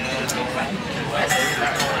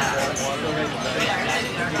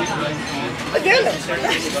for dinner.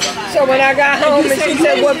 So when I got home and she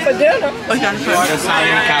said what for dinner?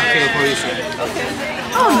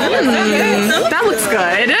 That looks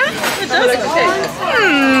good.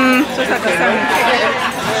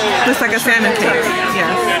 Just like a salmon cake.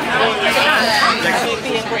 Yes.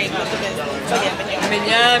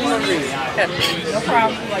 No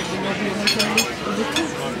problem.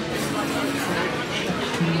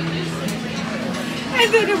 I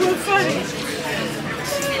think it was funny.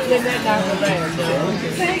 Then that night was last.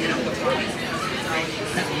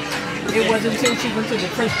 It wasn't until she went to the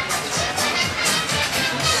first.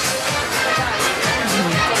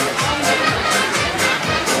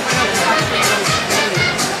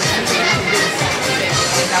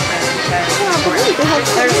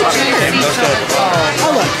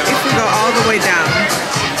 Oh look, if we go all the way down,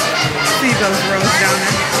 see those rows down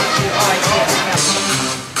there.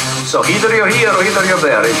 So either you're here or either you're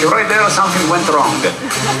there. If you're right there, something went wrong.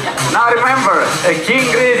 Now remember, a key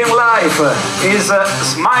ingredient in life is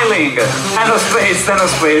smiling. 10 of spades, 10 of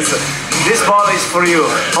spades. This ball is for you.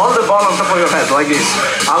 Hold the ball on top of your head like this.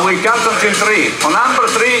 I will count until 3. On number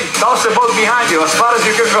 3, toss the ball behind you as far as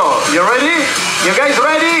you can go. You ready? You guys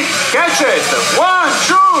ready? Catch it. 1,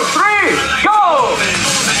 2, 3, go!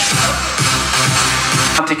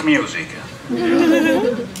 Romantic music.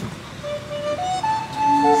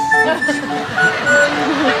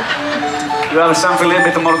 You have something a little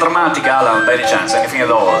bit more dramatic, Alan, by any chance, anything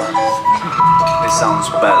at all? This sounds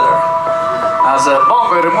better. As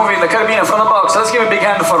Bongo is removing the carabiner from the box, let's give a big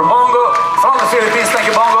hand for Bongo from the Philippines. Thank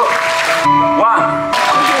you, Bongo. 1.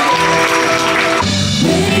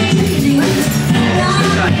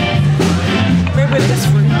 Maybe this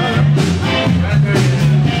one.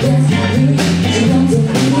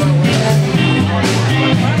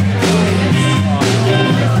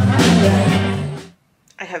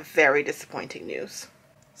 I have very disappointing news.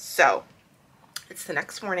 So, it's the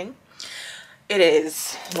next morning. It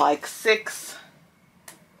is like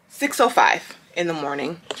 6:05 in the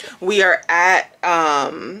morning. We are at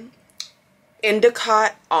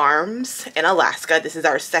Endicott Arms in Alaska. This is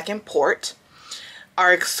our second port.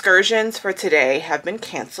 Our excursions for today have been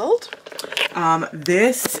canceled.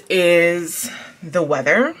 This is the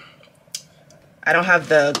weather. I don't have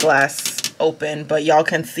the glass open, but y'all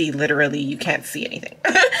can see literally you can't see anything.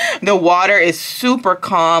 The water is super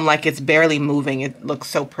calm, like it's barely moving. It looks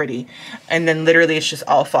so pretty. And then literally it's just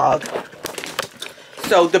all fog.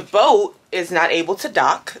 So the boat is not able to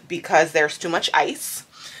dock because there's too much ice.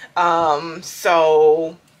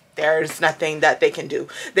 So there's nothing that they can do.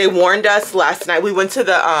 They warned us last night. We went to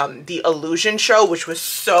the illusion show, which was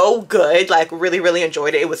so good. Like really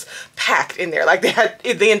enjoyed it. It was packed in there. Like they had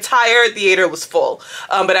the entire theater was full.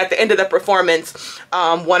 But at the end of the performance,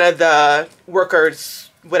 one of the workers,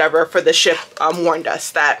 whatever, for the ship warned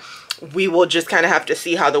us that we will just kind of have to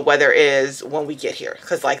see how the weather is when we get here,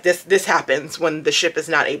 because like this happens when the ship is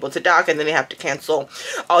not able to dock, and then they have to cancel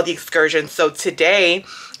all the excursions. So today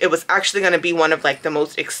it was actually going to be one of like the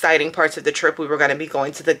most exciting parts of the trip. We were going to be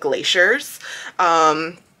going to the glaciers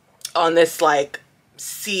on this like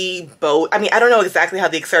sea boat. I mean, I don't know exactly how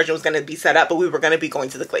the excursion was going to be set up, but we were going to be going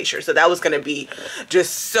to the glacier. So that was going to be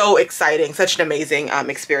just so exciting, such an amazing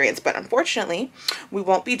experience. But unfortunately, we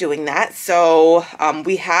won't be doing that. So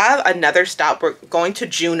we have another stop. We're going to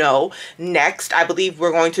Juneau next. I believe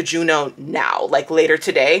we're going to Juneau now, like later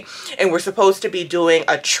today. And we're supposed to be doing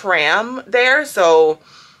a tram there. So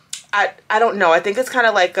I don't know. I think it's kind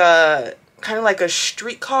of like a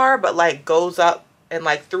streetcar, but like goes up and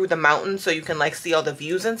like through the mountains so you can like see all the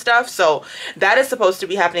views and stuff. So that is supposed to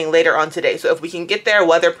be happening later on today. So if we can get there,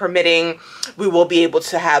 weather permitting, we will be able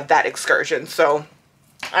to have that excursion. So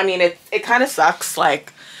I mean, it kind of sucks,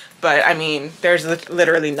 like, but I mean, there's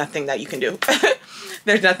literally nothing that you can do.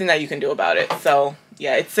 There's nothing that you can do about it. So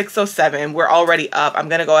yeah, it's 6:07. We're already up. I'm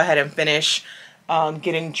gonna go ahead and finish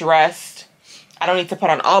getting dressed. I don't need to put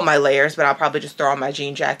on all my layers, but I'll probably just throw on my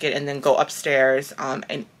jean jacket and then go upstairs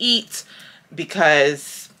and eat,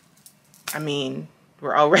 because I mean,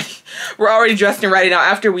 we're already dressed and ready. Now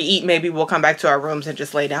after we eat, maybe we'll come back to our rooms and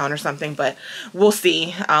just lay down or something, but we'll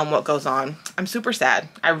see what goes on. I'm super sad.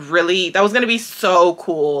 that was gonna be so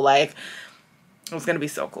cool. Like, it was gonna be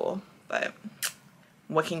so cool, but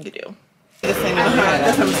what can you do? We're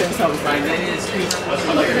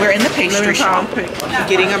in the pastry shop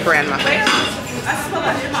getting a bran muffin.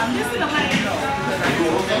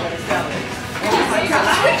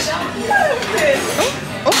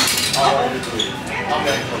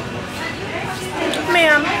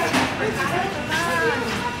 Ma'am,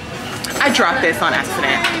 I dropped this on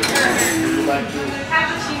accident.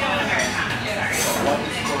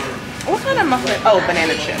 What kind of muffin? Oh,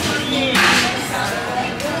 banana chip.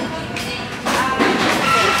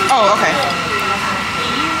 Oh, okay.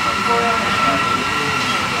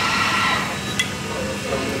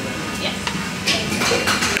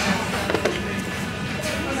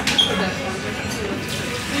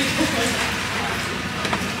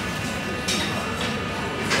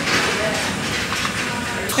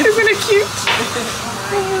 Isn't it cute?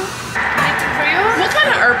 What kind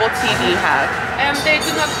of herbal tea do you have? They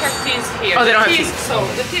do not have teas here. Oh, they don't have teas. So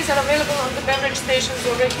the teas are available on the beverage stations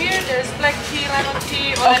over here. There's black tea, lemon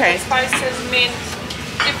tea, okay, spices, mint,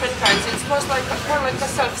 different kinds. It's more like a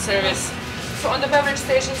self-service. So on the beverage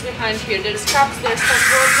stations behind here, there's cups, there's hot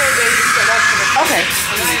water, there's a okay,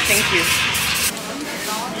 thank you.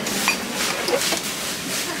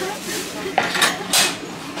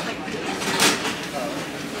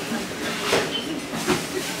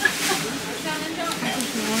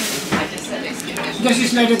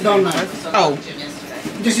 Just slide it down now. Oh.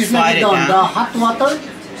 Just slide it down. The hot water,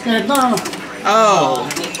 slide it down. Oh.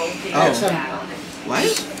 Oh. What?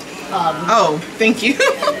 Oh, thank you.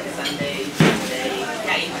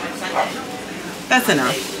 That's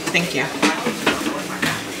enough. Thank you.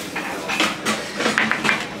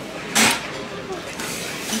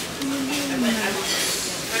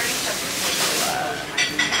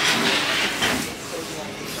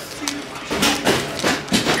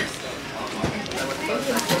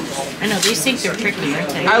 I know, these things are tricky, aren't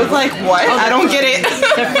they? I was like, what? I don't get it.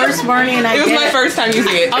 The first morning I It was my first time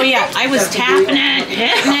using it. Oh yeah, I was tapping it,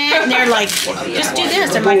 hitting it, and they're like, just do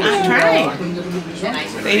this. I'm like, I'm trying.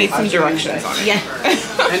 They need some directions on it. Yeah.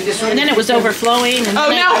 And then it was overflowing. And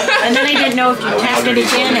and then I didn't know if you tapped it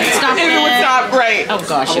again, it stopped. And it would stop, right. Oh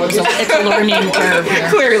gosh, it's a learning curve here.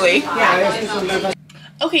 Clearly. Yeah.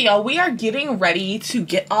 Okay, y'all, we are getting ready to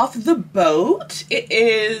get off the boat. It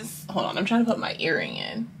is, hold on, I'm trying to put my earring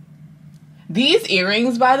in. These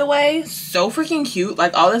earrings, by the way, so freaking cute.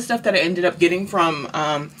 Like all the stuff that I ended up getting from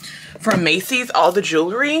Macy's, all the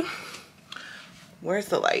jewelry. Where's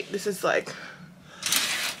the light? This is like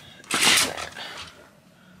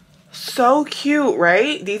so cute,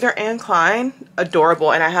 right? These are Anne Klein,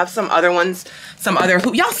 adorable. And I have some other ones,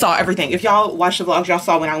 y'all saw everything. If y'all watched the vlogs, y'all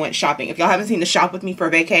saw when I went shopping. If y'all haven't seen the shop with me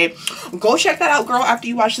for vacay, go check that out, girl, after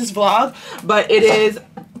you watch this vlog. But it is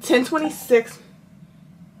 10:26.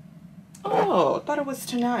 Oh, I thought it was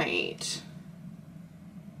tonight.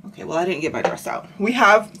 Okay, well, I didn't get my dress out. We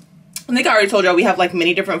have, I think I already told y'all, we have like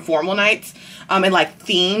many different formal nights and like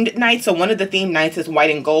themed nights. So one of the themed nights is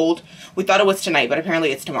white and gold. We thought it was tonight, but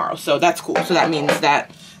apparently it's tomorrow. So that's cool. So that means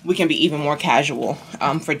that we can be even more casual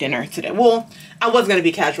for dinner today. Well, I was going to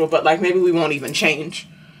be casual, but like maybe we won't even change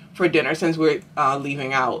for dinner since we're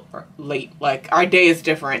leaving out late. Like our day is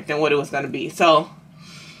different than what it was going to be. So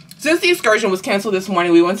since the excursion was canceled this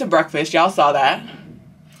morning, we went to breakfast. Y'all saw that.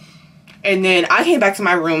 And then I came back to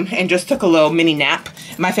my room and just took a little mini nap.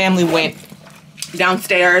 My family went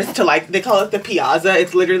downstairs to like, they call it the piazza.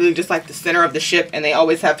 It's literally just like the center of the ship. And they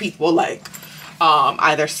always have people like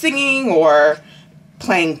either singing or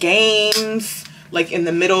playing games. like in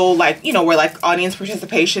the middle, like, you know, where like audience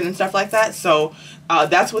participation and stuff like that. So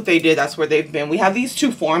that's what they did. That's where they've been. We have these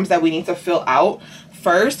 2 forms that we need to fill out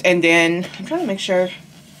first, and then I'm trying to make sure.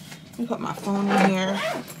 Let me put my phone in here.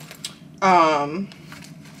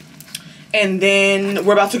 And then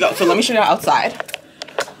we're about to go. So let me show you outside.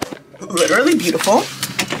 Literally beautiful.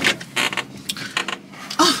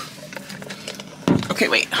 Oh. Okay,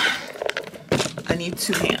 wait. I need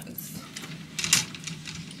 2 hands.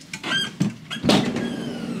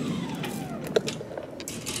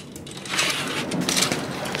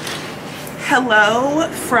 Hello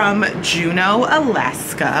from Juneau,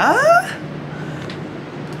 Alaska.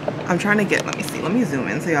 I'm trying to get, let me see, let me zoom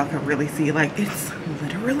in so y'all can really see. Like, it's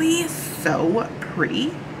literally so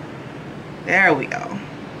pretty. There we go.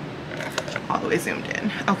 All the way zoomed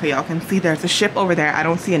in. Okay, y'all can see there's a ship over there. I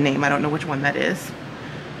don't see a name. I don't know which one that is.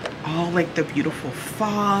 All like the beautiful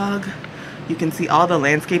fog. You can see all the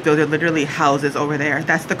landscape. Those are literally houses over there.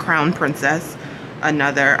 That's the Crown Princess.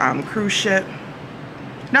 Another cruise ship.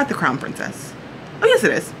 Not the Crown Princess. Oh, yes,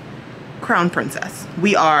 it is. Crown Princess.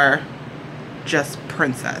 We are just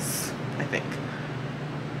Princess, I think.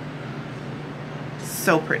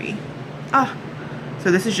 So pretty. Ah,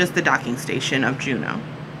 so this is just the docking station of Juneau.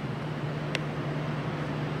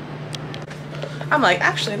 I'm like,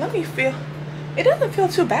 actually, let me feel, it doesn't feel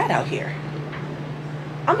too bad out here.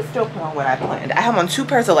 I'm gonna still put on what I planned. I have on 2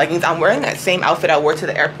 pairs of leggings. I'm wearing that same outfit I wore to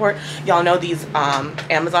the airport. Y'all know these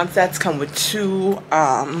Amazon sets come with 2,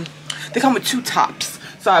 they come with 2 tops.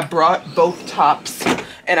 So I brought both tops,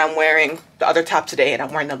 and I'm wearing the other top today, and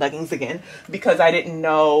I'm wearing the leggings again because I didn't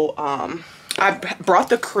know, I brought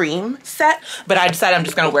the cream set, but I decided I'm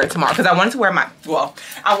just gonna wear it tomorrow because I wanted to wear my, well,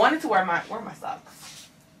 I wanted to wear my, where are my socks?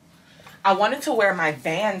 I wanted to wear my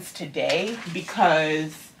Vans today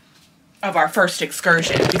because of our first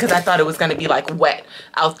excursion, because I thought it was going to be like wet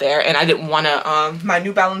out there, and I didn't want to, my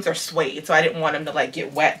New Balance are suede, so I didn't want them to like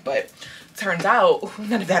get wet, but turns out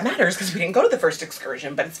none of that matters because we didn't go to the first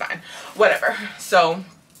excursion, but it's fine, whatever. So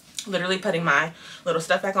literally putting my little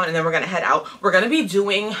stuff back on, and then we're going to head out. We're going to be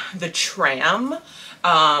doing the tram.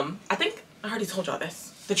 I think I already told y'all this,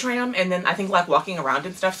 the tram, and then I think like walking around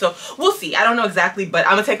and stuff, so we'll see. I don't know exactly, but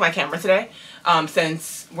I'm gonna take my camera today,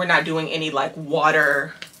 since we're not doing any like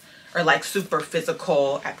water or like super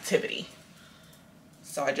physical activity.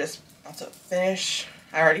 So I just have to finish.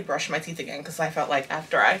 I already brushed my teeth again because I felt like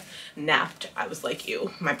after I napped, I was like,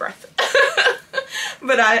 ew, my breath.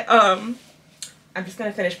 But I'm just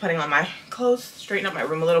gonna finish putting on my clothes, straighten up my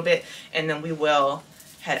room a little bit, and then we will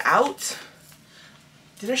head out.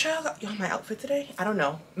 Did I show y'all my outfit today? I don't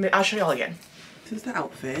know. I'll show y'all again. This is the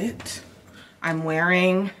outfit I'm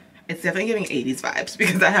wearing. It's definitely giving 80s vibes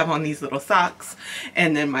because I have on these little socks,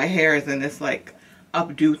 and then my hair is in this like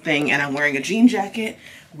updo thing, and I'm wearing a jean jacket,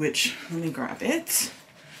 which, let me grab it.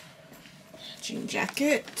 Jean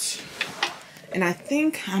jacket. And I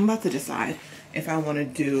think I'm about to decide if I want to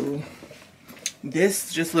do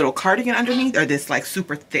this just little cardigan underneath or this like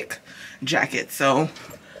super thick jacket. So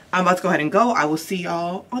I'm about to go ahead and go. I will see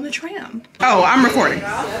y'all on the tram. Oh, I'm recording.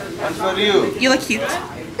 That's for you. You look cute.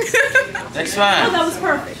 Next one. Oh, that was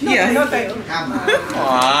perfect. No, Yeah. no, thank you. Come on.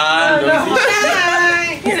 Don't be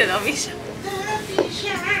shy. He said, don't be shy.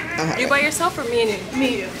 You by yourself or me and you? Me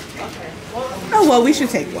and you. Okay. Oh, well, we should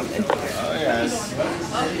take one then. Oh, yes.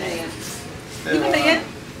 You can take it.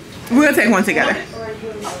 We're gonna take one together.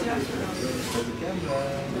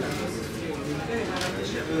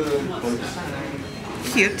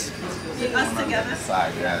 Cute. Us together.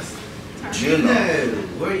 Side, yes. Juneau,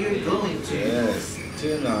 where are you going to? Yes.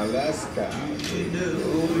 Juneau, Alaska.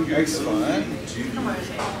 Juneau. Next one.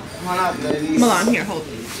 Come on up, ladies. Milan, here, hold it.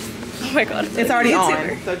 Oh my god. It's already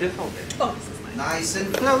on, so just hold it. Oh. Nice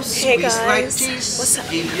and close. Hey Squeeze like guys. this. What's up?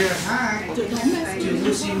 Give your hand to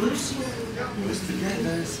Lucy, Lucy. Push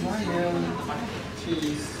together, smile.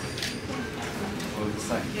 Cheese. Hold the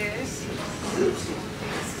side. Yes.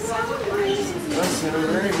 That's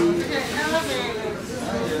already.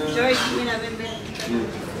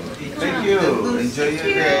 Thank you. Enjoy your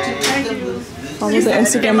day. Follow the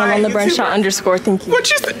Instagram @OnTheBrunch_. Thank you. What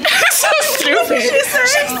you said? So stupid. She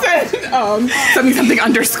said something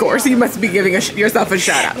underscore. So you must be giving yourself a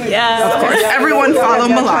shout out. Yeah. Of course. Everyone follow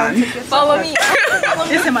Milan. Follow me.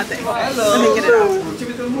 This is my thing. Let me get it out.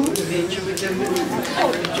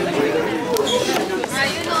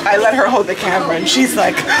 I let her hold the camera and she's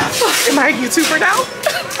like, am I a YouTuber now?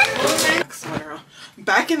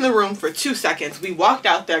 Back in the room for 2 seconds. We walked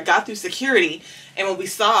out there, got through security, and when we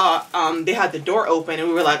saw they had the door open, and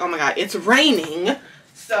we were like, oh my god, it's raining.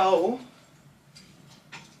 So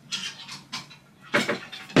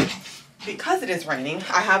because it is raining,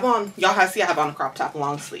 I have on, y'all have see I have on a crop top,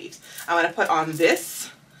 long sleeves. I'm gonna put on this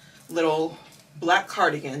little black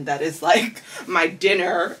cardigan that is like my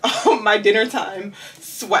dinner time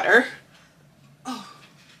sweater. Oh,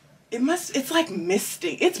 it's like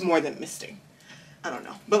misting. It's more than misting. I don't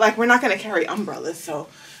know. But like, we're not gonna carry umbrellas, so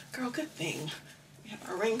girl, good thing we have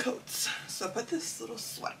our raincoats. So I put this little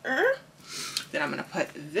sweater. Then I'm gonna put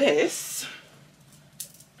this.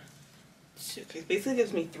 It basically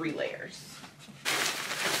gives me 3 layers.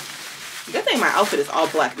 Good thing my outfit is all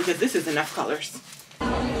black because this is enough colors.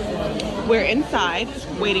 We're inside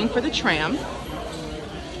waiting for the tram.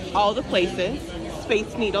 All the places.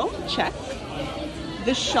 Space Needle, check.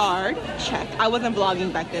 The Shard, check. I wasn't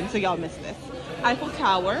vlogging back then, so y'all missed this. Eiffel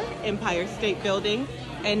Tower, Empire State Building,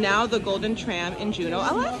 and now the Golden Tram in Juneau,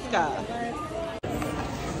 Alaska.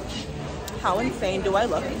 How insane do I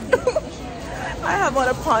look? I have on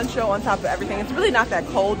a poncho on top of everything. It's really not that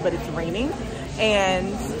cold, but it's raining.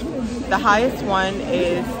 And the highest one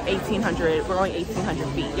is 1,800. We're going 1,800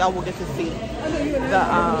 feet. Y'all will get to see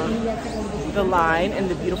the line and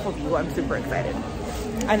the beautiful view. I'm super excited.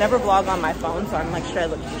 I never vlog on my phone, so I'm like, should I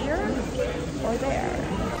look here or there?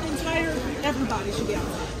 Everybody should be out.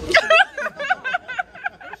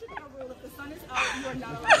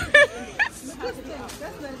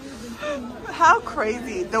 How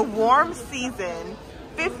crazy. The warm season,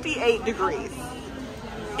 58 degrees.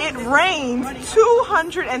 It rains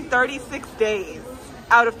 236 days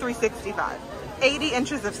out of 365. 80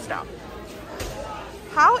 inches of snow.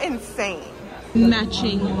 How insane.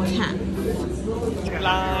 Matching caps.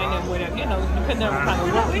 Line and whatever, you know, depending on what kind of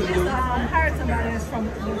work we do. Hired somebody that's from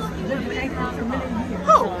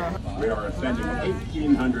We are ascending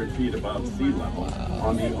 1,800 feet above sea level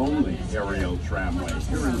on the only aerial tramway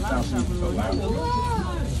here in southeast Alaska.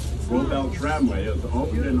 Gold Bell Tramway is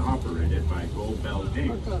owned and operated by Gold Bell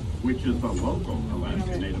Inc., which is a local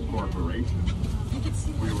Alaska Native corporation.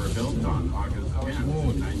 We were built on August 10,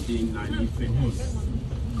 1996.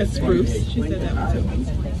 A spruce. She said that one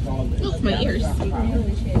too. Oh, my ears.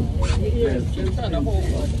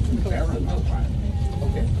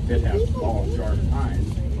 It has small, sharp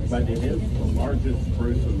pines, but it is the largest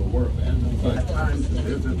spruce in the world. At times, to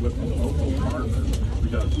visit with the local farmer who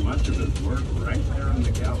does much of his work right there in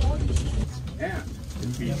the gallery. And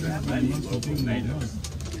it features many local natives.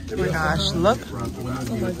 Oh my gosh, look.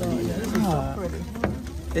 Oh.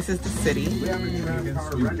 This is the city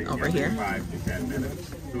over here. 5 to 10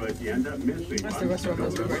 minutes. So if you end up missing That's the restaurant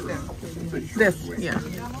right there. This, yeah.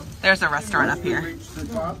 There's a restaurant up here. Reach the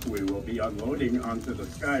top, we will be unloading onto the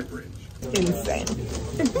sky bridge. Insane.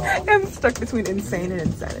 I'm stuck between insane and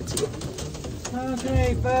insanity.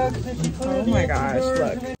 Okay, folks. Oh my gosh,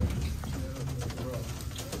 look.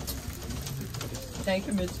 Thank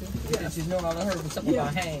you, Mitchell. Yes. You know, all I heard was something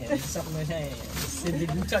about hands. Something with hands. Did you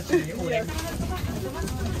touch it? Yeah.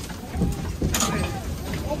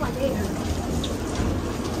 Oh my goodness.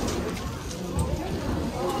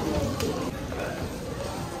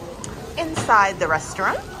 Inside the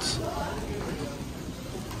restaurant.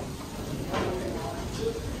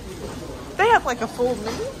 They have like a full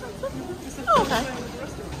menu. Oh, okay.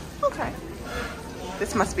 Okay.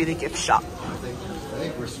 This must be the gift shop. I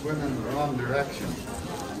think we're swimming in the wrong direction.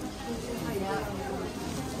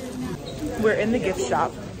 We're in the gift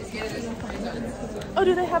shop. Oh,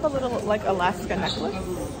 do they have a little like Alaska necklace?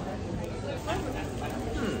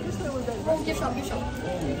 Gift shop.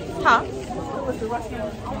 Huh?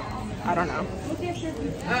 I don't know.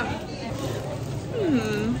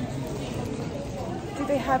 Do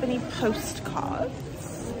they have any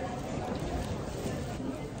postcards?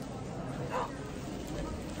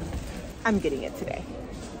 I'm getting it today.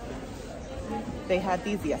 They had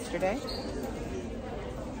these yesterday.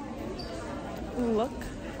 Look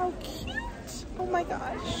how cute. Oh my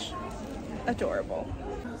gosh. Adorable.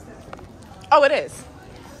 Oh, it is.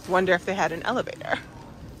 Wonder if they had an elevator.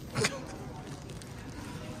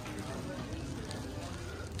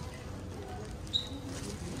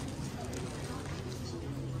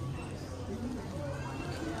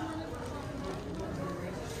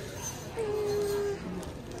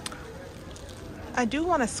 I do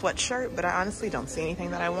want a sweatshirt, but I honestly don't see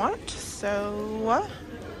anything that I want, so...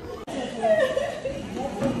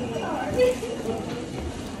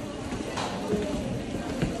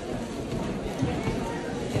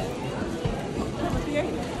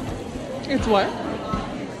 It's what?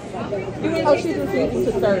 Oh, she's refusing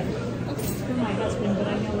to serve me.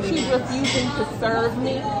 She's refusing to serve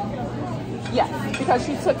me. Yes, because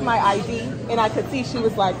she took my ID, and I could see she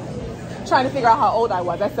was like trying to figure out how old I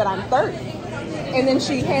was. I said, I'm 30. And then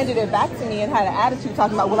she handed it back to me and had an attitude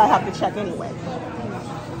talking about, well, I have to check anyway.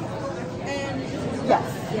 Yes.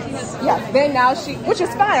 Yes. Then now which is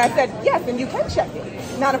fine. I said, yes, and you can check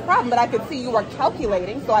it. Not a problem, but I could see you were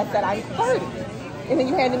calculating, so I said, I'm 30. And then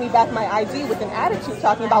you handed me back my ID with an attitude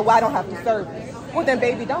talking about, well, I don't have to serve you. Well, then,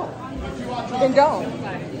 baby, don't. Then don't.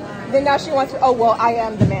 Then now she wants to, oh, well, I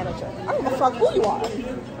am the manager. I don't give a fuck who you are.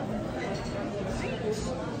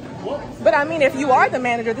 But I mean, if you are the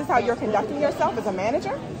manager, this is how you're conducting yourself as a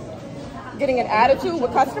manager? Getting an attitude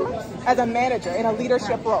with customers as a manager in a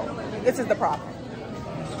leadership role. This is the problem.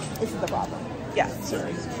 This is the problem. Yes.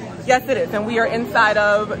 Yes, it is. And we are inside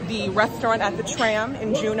of the restaurant at the Tram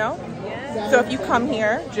in Juneau. So if you come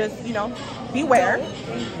here, just, you know, beware.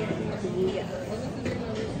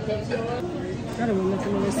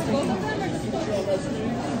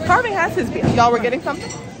 Carving has his beer. Y'all were getting something?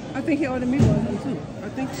 I think he ordered me one too. I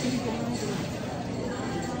think he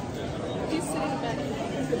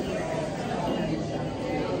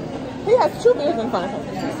He has 2 beers in front of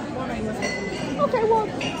him. Okay, well,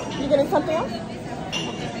 you getting something else?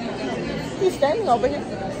 He's standing over here.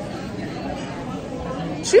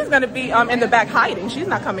 She's going to be in the back hiding. She's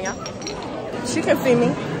not coming out. She can see me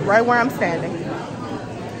right where I'm standing.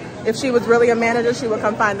 If she was really a manager, she would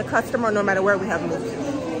come find the customer no matter where we have moved.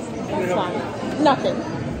 It's fine. Nothing.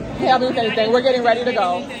 We haven't used anything. We're getting ready to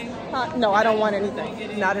go. No, I don't want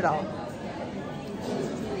anything. Not at all.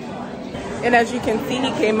 And as you can see, he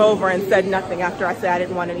came over and said nothing after I said I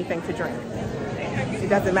didn't want anything to drink. It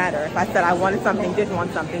doesn't matter. If I said I wanted something, didn't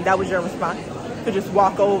want something, that was your response? To just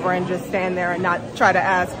walk over and just stand there and not try to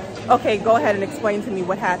ask, okay, go ahead and explain to me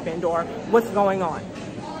what happened or what's going on.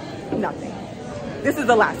 Nothing. This is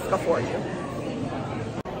Alaska for you.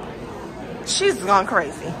 She's gone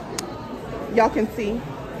crazy. Y'all can see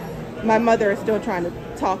my mother is still trying to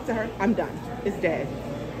talk to her. I'm done. It's dead.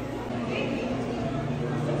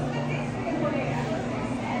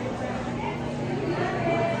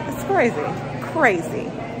 It's crazy. Crazy.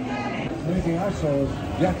 The only thing I saw was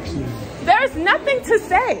Jackson. There's nothing to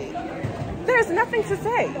say. There's nothing to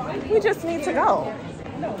say. We just need to go.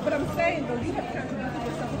 No, but I'm saying, though, you have contradicted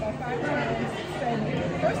yourself about 5 times.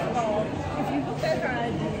 Saying, first of all, if you looked at her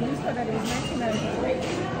ID and you saw that it was 1993,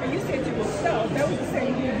 and you said to yourself, that was the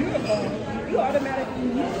same year you were born, you automatically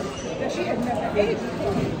knew that she had never aged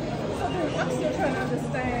before. So then I'm still trying to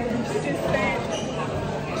understand. She just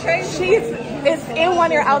said, it's in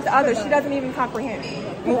one ear, out the other. She doesn't even comprehend.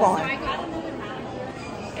 Move on.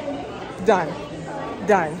 Done.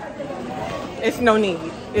 Done. It's no need.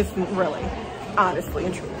 It's really, honestly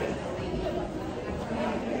and truly.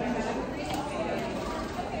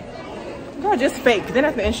 Girl, just fake. Then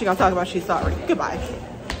at the end, she's gonna talk about she's sorry. Goodbye.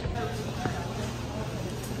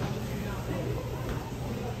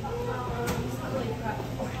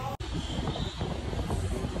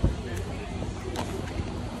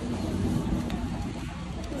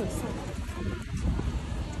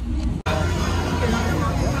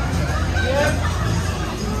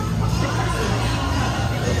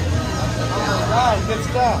 Good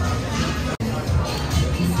stuff.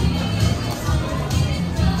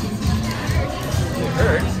 It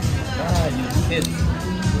hurts. Ah, you did.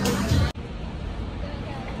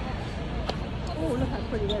 oh, look how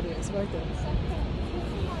pretty that is right there.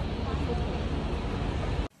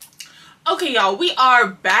 Okay, y'all, we are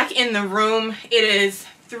back in the room. It is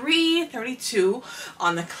 3:32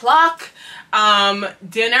 on the clock.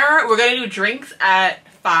 Dinner, we're gonna do drinks at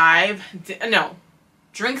 5. No,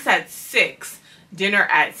 drinks at 6. Dinner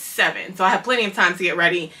at 7. So I have plenty of time to get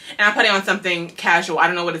ready, and I'm putting on something casual. I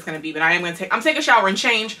don't know what it's gonna be, but I'm taking a shower and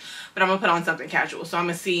change, but I'm gonna put on something casual. So I'm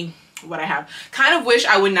gonna see what I have. Kind of wish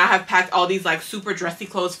I would not have packed all these like super dressy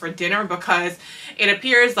clothes for dinner, because it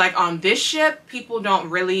appears like on this ship people don't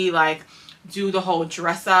really like do the whole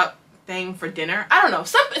dress up thing for dinner. I don't know.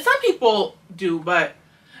 Some people do, but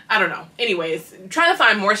I don't know. Anyways, trying to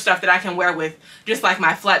find more stuff that I can wear with just like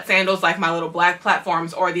my flat sandals, like my little black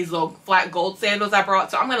platforms, or these little flat gold sandals I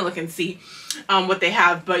brought. So I'm gonna look and see what they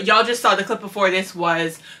have. But y'all just saw the clip before this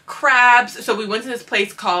was crabs. So we went to this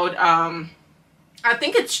place called I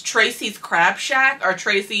think it's Tracy's Crab Shack or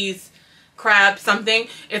Tracy's Crab something.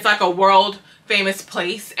 It's like a world famous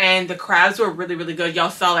place, and the crabs were really, really good. Y'all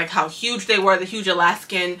saw like how huge they were, the huge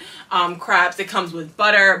Alaskan crabs. It comes with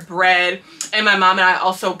butter, bread, and my mom and I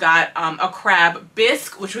also got a crab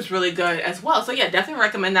bisque, which was really good as well. So yeah, definitely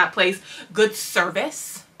recommend that place. Good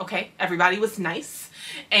service. Okay, everybody was nice,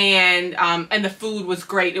 and the food was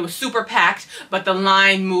great. It was super packed, but the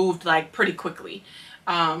line moved like pretty quickly.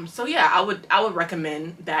 So yeah, I would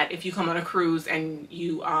recommend that if you come on a cruise and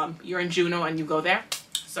you're in Juneau and you go there.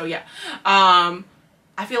 So yeah,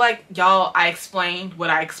 I I feel like y'all, I explained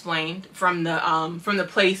what I explained from the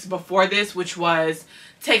place before this, which was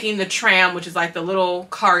taking the tram, which is like the little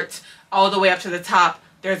cart, all the way up to the top.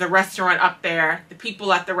 There's a restaurant up there. The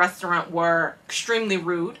people at the restaurant were extremely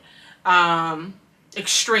rude.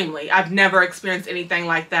 Extremely. I've never experienced anything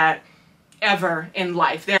like that ever in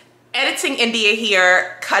life. Editing India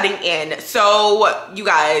here, cutting in. So you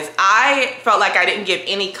guys, I felt like I didn't give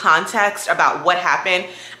any context about what happened.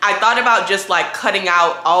 I thought about just like cutting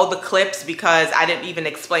out all the clips because I didn't even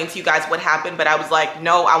explain to you guys what happened, but I was like,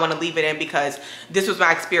 no, I want to leave it in because this was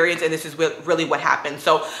my experience and this is really what happened.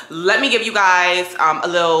 So let me give you guys a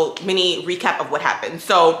little mini recap of what happened.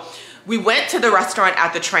 So we went to the restaurant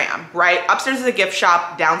at the tram, right? Upstairs is a gift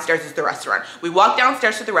shop, downstairs is the restaurant. We walked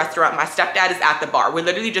downstairs to the restaurant. My stepdad is at the bar. We're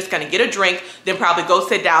literally just gonna get a drink, then probably go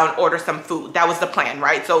sit down, order some food. That was the plan,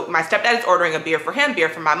 right? So my stepdad is ordering a beer for him, beer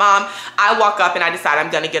for my mom. I walk up and I decide I'm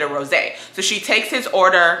gonna get a rosé. So she takes his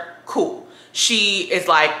order, cool. She is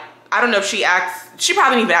like, I don't know if she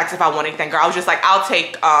probably didn't even ask if I want anything, girl. I was just like, I'll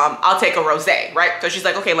take a rosé, right? So she's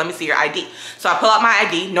like, okay, let me see your ID. So I pull out my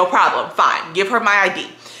ID, no problem, fine, give her my ID.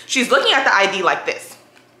 She's looking at the ID like this.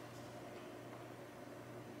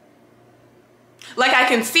 Like I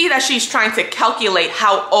can see that she's trying to calculate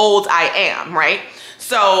how old I am, right?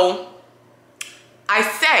 So I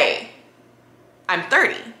say, I'm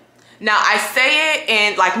 30. Now I say it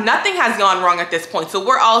and like nothing has gone wrong at this point. So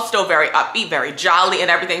we're all still very upbeat, very jolly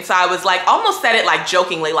and everything. So I was like, almost said it like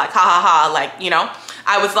jokingly, like ha ha ha, like, you know,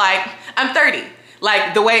 I was like, I'm 30.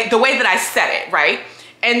 Like the way that I said it, right?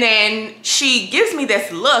 And then she gives me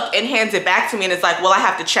this look and hands it back to me and is like, well, I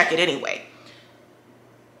have to check it anyway.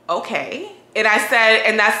 Okay. And I said,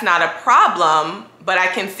 and that's not a problem, but I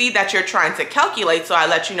can see that you're trying to calculate, so I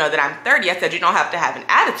let you know that I'm 30. I said, you don't have to have an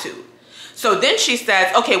attitude. So then she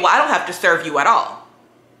says, okay, well, I don't have to serve you at all.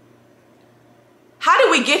 How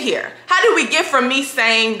did we get here? How did we get from me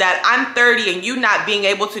saying that I'm 30 and you not being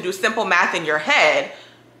able to do simple math in your head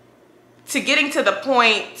to getting to the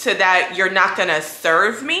point to that you're not gonna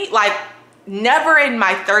serve me? Like, never in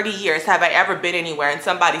my 30 years have I ever been anywhere and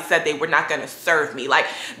somebody said they were not gonna serve me. Like,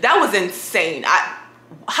 that was insane.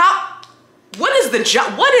 What is the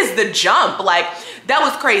jump? What is the jump? Like, that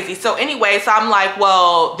was crazy. So anyway, so I'm like,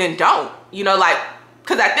 well, then don't, you know, like,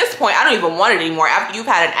 because at this point, I don't even want it anymore. After you've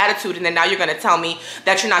had an attitude and then now you're gonna tell me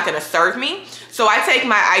that you're not gonna serve me. So I take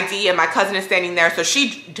my ID and my cousin is standing there. So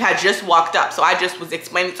she had just walked up. So I just was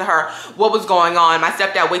explaining to her what was going on. My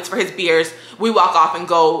stepdad waits for his beers. We walk off and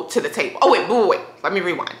go to the table. Oh, wait. Let me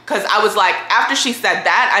rewind. Because I was like, after she said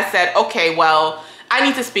that, I said, okay, well, I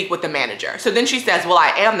need to speak with the manager. So then she says, well, I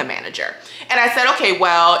am the manager. And I said, okay,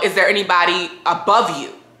 well, is there anybody above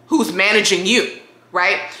you who's managing you,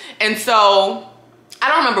 right? And so I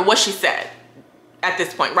don't remember what she said at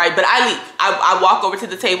this point, right? But I leave. I walk over to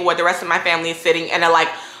the table where the rest of my family is sitting, and like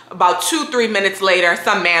about 2-3 minutes later,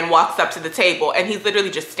 some man walks up to the table and he's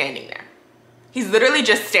literally just standing there. He's literally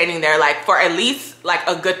just standing there like for at least like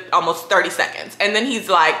a good almost 30 seconds. And then he's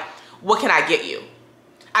like, what can I get you?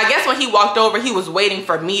 I guess when he walked over, he was waiting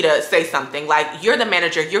for me to say something like, you're the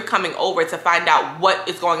manager, you're coming over to find out what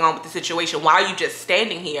is going on with the situation. Why are you just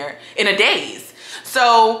standing here in a daze?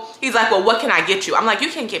 So he's like, well, what can I get you? I'm like, you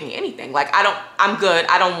can't get me anything. Like, I'm good.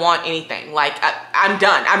 I don't want anything. Like, I'm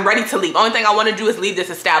done. I'm ready to leave. Only thing I want to do is leave this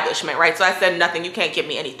establishment, right? So I said, nothing. You can't get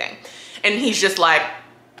me anything. And he's just like,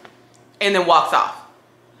 and then walks off.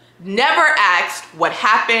 Never asked what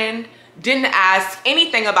happened. Didn't ask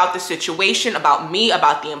anything about the situation, about me,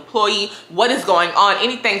 about the employee, what is going on,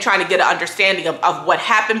 anything, trying to get an understanding of what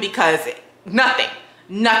happened, because nothing.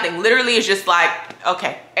 Literally is just like,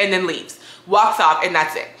 okay, and then leaves. Walks off, and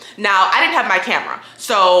that's it. Now, I didn't have my camera,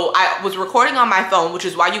 so I was recording on my phone, which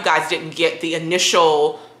is why you guys didn't get the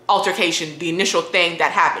initial altercation, the initial thing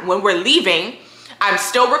that happened. When we're leaving, I'm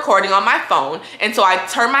still recording on my phone, and so I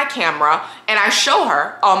turn my camera and I show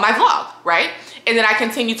her on my vlog, right? And then I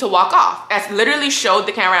continue to walk off. I literally showed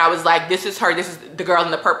the camera and I was like, this is her, this is the girl in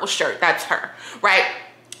the purple shirt, that's her, right?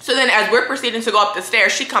 So then as we're proceeding to go up the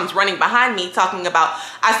stairs, she comes running behind me talking about,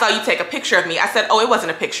 I saw you take a picture of me. I said, oh, it wasn't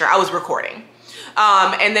a picture, I was recording.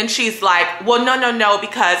 And then she's like, well, no,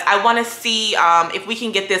 because I want to see if we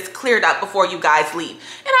can get this cleared up before you guys leave.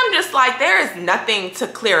 And I'm just like, there is nothing to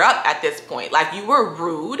clear up at this point. Like, you were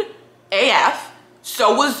rude AF,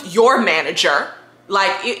 so was your manager.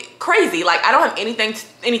 Like, crazy. Like, I don't have anything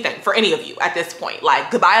for any of you at this point. Like,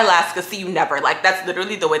 goodbye Alaska, see you never. Like, that's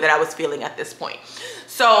literally the way that I was feeling at this point.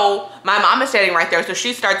 So my mom is standing right there, so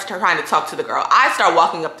she starts trying to talk to the girl. I start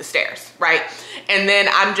walking up the stairs, right? And then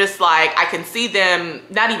I'm just like, I can see them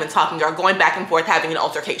not even talking or going back and forth, having an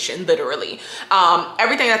altercation, literally.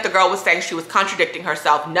 Everything that the girl was saying, she was contradicting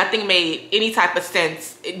herself. Nothing made any type of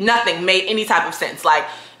sense. Nothing made any type of sense. Like,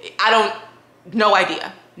 no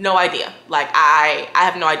idea. Like, I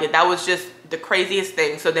have no idea. That was just the craziest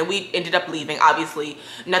thing. So then we ended up leaving. Obviously,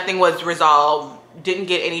 nothing was resolved. Didn't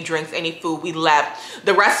get any drinks, any food. We left.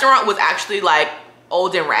 The restaurant was actually like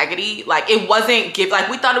old and raggedy. Like, it wasn't like,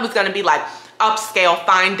 we thought it was gonna be like upscale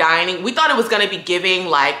fine dining. We thought it was gonna be giving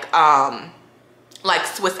like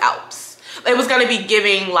Swiss Alps. It was gonna be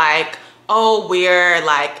giving like, oh, we're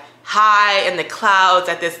like high in the clouds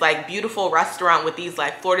at this like beautiful restaurant with these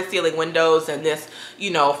like floor to ceiling windows and this, you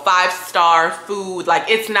know, 5-star food. Like,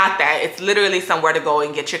 it's not that. It's literally somewhere to go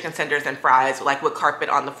and get chicken tenders and fries, like with carpet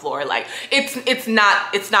on the floor. Like, it's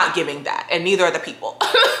not giving that, and neither are the people.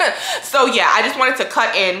 So yeah, I just wanted to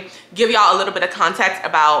cut in, give y'all a little bit of context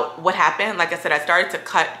about what happened. Like I said, I started to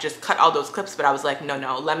cut all those clips, but I was like,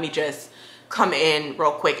 no, let me just come in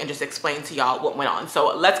real quick and just explain to y'all what went on.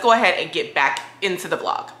 So let's go ahead and get back into the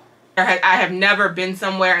vlog. I have never been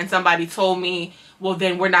somewhere and somebody told me, well,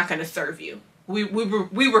 then we're not going to serve you. We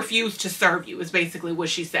refuse to serve you, is basically what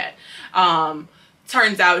she said.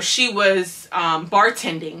 Turns out she was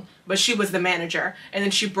bartending, but she was the manager. And then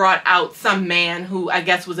she brought out some man who I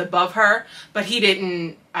guess was above her, but he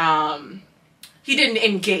didn't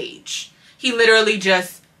engage. He literally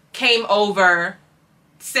just came over,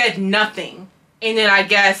 said nothing, and then I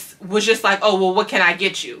guess was just like, oh, well, what can I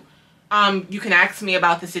get you? You can ask me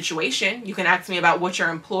about the situation. You can ask me about what your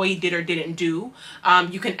employee did or didn't do.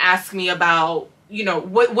 You can ask me about, you know,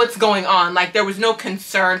 what's going on. Like, there was no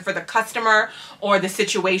concern for the customer or the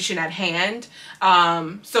situation at hand.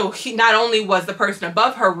 So not only was the person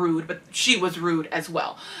above her rude, but she was rude as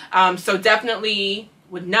well. So definitely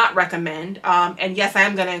would not recommend. And yes, I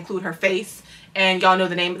am going to include her face. And y'all know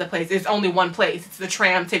the name of the place. There's only one place. It's the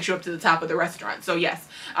tram, takes you up to the top of the restaurant. So yes,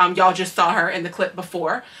 y'all just saw her in the clip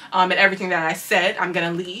before. And everything that I said, I'm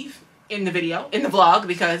gonna leave in the video, in the vlog,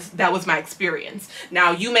 because that was my experience.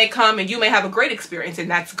 Now, you may come and you may have a great experience, and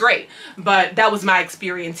that's great. But that was my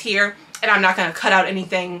experience here, and I'm not gonna cut out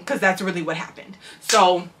anything because that's really what happened.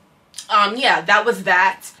 So, yeah, that was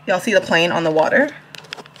that. Y'all see the plane on the water?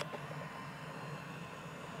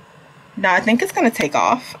 Now, I think it's gonna take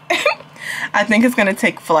off. I think it's gonna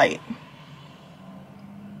take flight.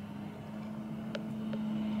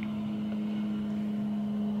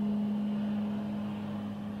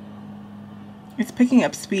 It's picking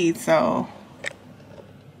up speed, so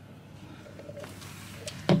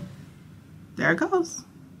there it goes.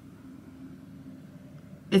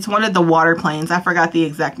 It's one of the water planes. I forgot the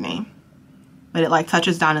exact name. But it like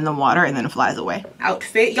touches down in the water and then it flies away.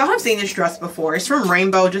 Outfit. Y'all have seen this dress before. It's from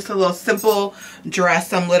Rainbow. Just a little simple dress.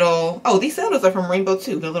 Some little... Oh, these sandals are from Rainbow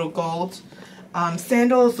too. The little gold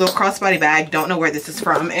sandals. Little crossbody bag. Don't know where this is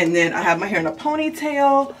from. And then I have my hair in a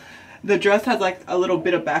ponytail. The dress has like a little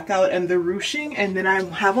bit of back out and the ruching. And then I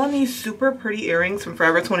have on these super pretty earrings from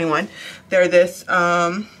Forever 21. They're this...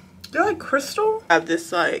 they're like crystal. I have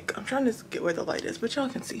this like... I'm trying to get where the light is, but y'all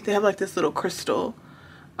can see. They have like this little crystal...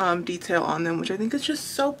 detail on them, which I think is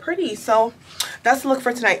just so pretty. So that's the look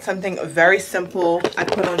for tonight. Something very simple. I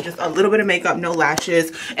put on just a little bit of makeup, no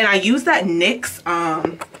lashes, and I use that NYX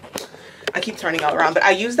I keep turning all around, but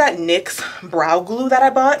I use that NYX brow glue that I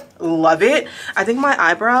bought. Love it. I think my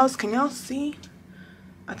eyebrows, can y'all see?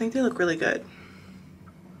 I think they look really good.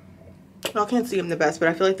 Y'all can't see them the best, but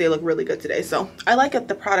I feel like they look really good today. So I like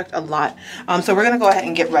the product a lot. So we're gonna go ahead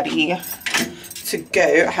and get ready to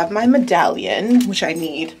go. I have my medallion, which I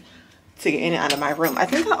need to get in and out of my room. I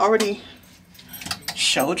think I already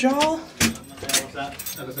showed y'all.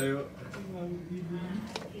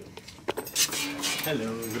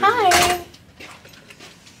 Hello. Hi.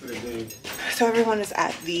 So everyone is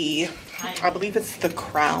at the, I believe it's the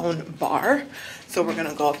Crown Bar. So we're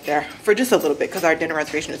gonna go up there for just a little bit because our dinner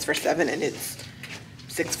reservation is for 7 and it's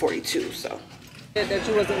 6:42. So. That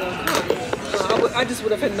you wasn't gonna come. I just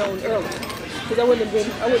would have known earlier. Because I wouldn't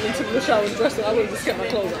have took the shower and dressed it. I would have just kept my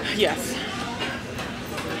clothes on. Yes.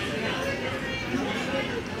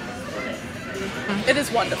 It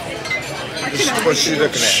is wonderful. What's she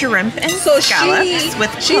looking at? Shrimp and scallops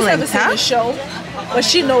with she's never seen the show, but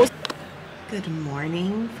she knows. Good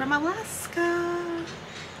morning from Alaska.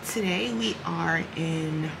 today we are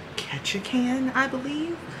in Ketchikan, I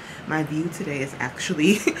believe. My view today is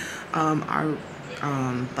actually our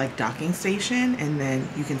like docking station, and then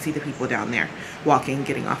you can see the people down there walking,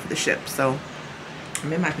 getting off of the ship. So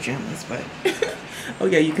I'm in my pajamas, but oh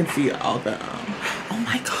yeah, you can see all the oh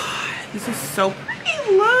my god, this is so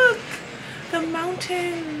pretty. Look, the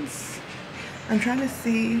mountains. I'm trying to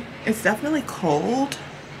see. It's definitely cold,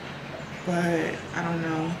 but I don't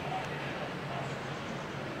know.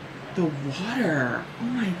 The water, oh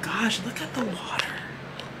my gosh, look at the water.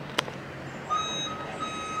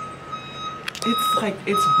 It's like,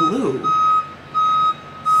 it's blue.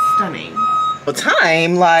 Stunning.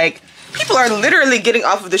 Time, like, people are literally getting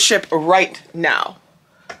off of the ship right now.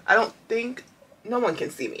 I don't think, no one can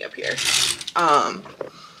see me up here.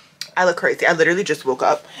 I look crazy. I literally just woke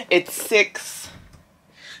up. It's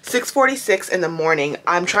 6:46 in the morning.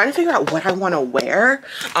 I'm trying to figure out what I want to wear.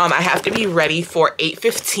 I have to be ready for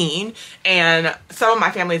 8:15, and some of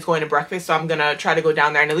my family is going to breakfast, so I'm gonna try to go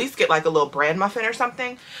down there and at least get like a little bran muffin or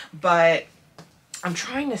something. But I'm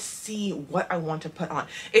trying to see what I want to put on.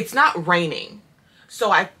 It's not raining,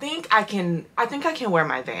 so I think I can wear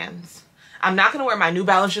my Vans. I'm not gonna wear my New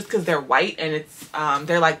Balance just because they're white, and it's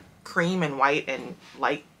they're like cream and white and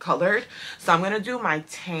light colored. So I'm gonna do my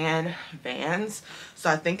tan Vans. So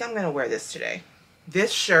I think I'm gonna wear this today.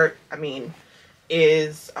 This shirt, I mean,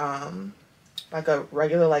 is like a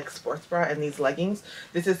regular like sports bra, and these leggings.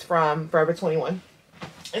 This is from Forever 21.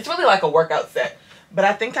 It's really like a workout set, but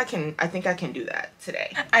I think I can do that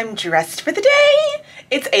today. I'm dressed for the day.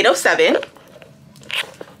 It's 8:07.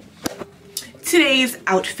 Today's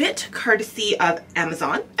outfit, courtesy of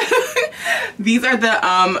Amazon. These are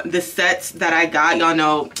the sets that I got. Y'all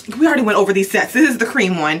know we already went over these sets. This is the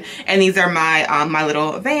cream one, and these are my my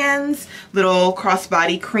little Vans, little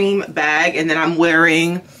crossbody cream bag, and then I'm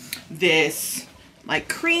wearing this like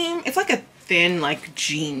cream. It's like a thin like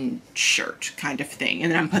jean shirt kind of thing,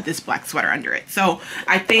 and then I'm put this black sweater under it. So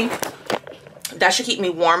I think that should keep me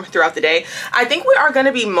warm throughout the day. I think we are going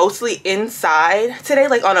to be mostly inside today,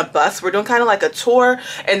 like on a bus. We're doing kind of like a tour,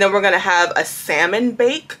 and then we're going to have a salmon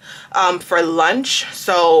bake for lunch.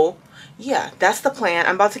 So yeah, that's the plan.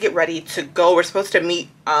 I'm about to get ready to go. We're supposed to meet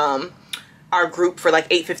our group for like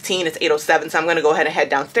 8:15. It's 8:07, so I'm going to go ahead and head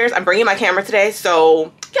downstairs. I'm bringing my camera today,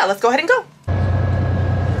 so yeah, let's go ahead and go.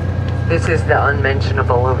 This is the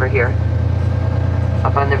unmentionable over here.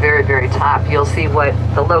 Up on the very, very top, you'll see what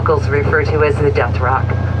the locals refer to as the Death Rock.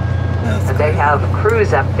 And they have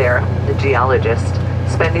crews up there, the geologists,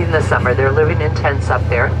 spending the summer. They're living in tents up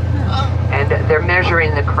there, and they're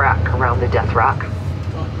measuring the crack around the Death Rock.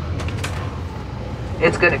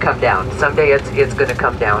 It's going to come down. Someday it's going to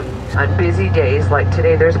come down. On busy days like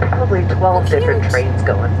today, there's probably 12 different trains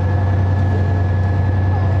going.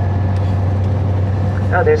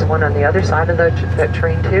 Oh, there's one on the other side of that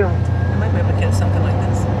train too. I might be able to get something like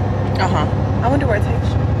this. I wonder where it takes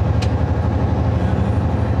you.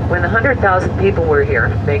 When 100,000 people were here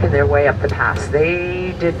making their way up the pass,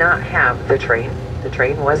 they did not have the train. The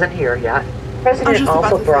train wasn't here yet. The president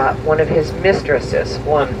also brought one of his mistresses,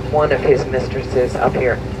 one of his mistresses up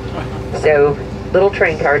here. So, little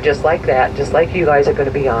train car just like that, just like you guys are going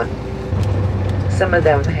to be on. Some of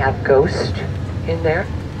them have ghosts in there.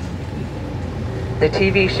 The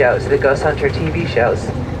TV shows, the Ghost Hunter TV shows,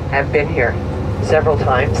 have been here several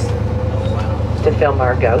times to film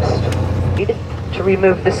our ghost, to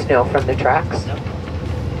remove the snow from the tracks.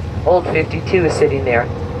 Old 52 is sitting there,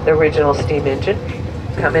 the original steam engine,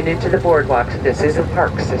 coming into the boardwalks. This is a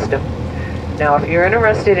park system. Now, if you're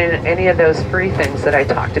interested in any of those free things that I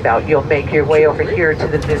talked about, you'll make your way over here to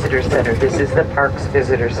the visitor center. This is the Parks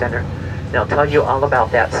Visitor Center. And I'll tell you all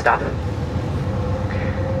about that stuff.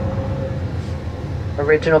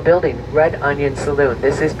 Original building, Red Onion Saloon.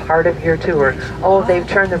 This is part of your tour. Oh, they've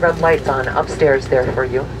turned the red lights on upstairs there for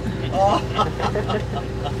you.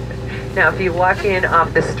 Now, if you walk in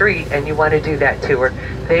off the street and you want to do that tour,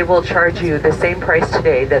 they will charge you the same price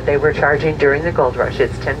today that they were charging during the gold rush.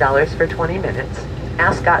 It's $10 for 20 minutes.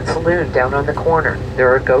 Ascot Saloon down on the corner. There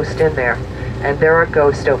are ghosts in there. And there are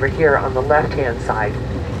ghosts over here on the left-hand side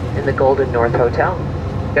in the Golden North Hotel.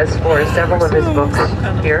 As for several of his books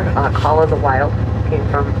here, Call of the Wild came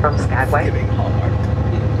from Skagway.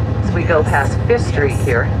 As we go past 5th Street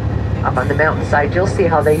here, up on the mountainside, you'll see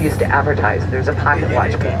how they used to advertise. There's a pocket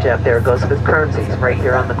watch page up there. It goes with currencies right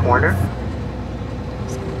here on the corner.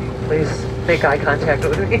 Please make eye contact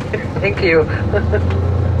with me. Thank you.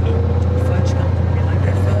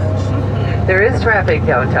 There is traffic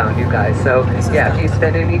downtown, you guys. So yeah, if you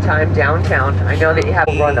spend any time downtown, I know that you have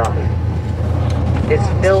a runoff. is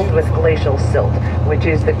filled with glacial silt, which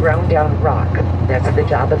is the ground down rock. That's the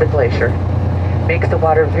job of the glacier. Makes the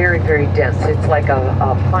water very, very dense. It's like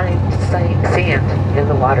a fine sand in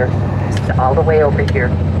the water. It's all the way over here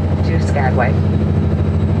to Skagway,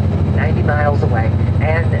 90 miles away.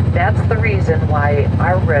 And that's the reason why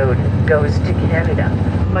our road goes to Canada.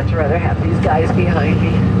 I'd much rather have these guys behind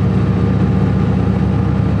me.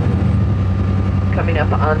 Coming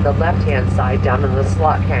up on the left-hand side down in the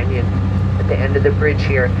Slot Canyon at the end of the bridge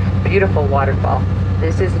here. Beautiful waterfall.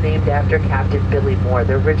 This is named after Captain Billy Moore,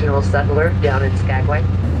 the original settler down in Skagway.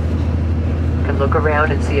 You can look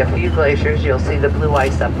around and see a few glaciers. You'll see the blue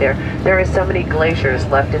ice up there. There are so many glaciers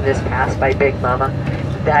left in this pass by Big Mama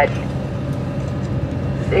that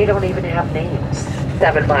they don't even have names.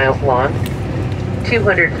 7 miles long,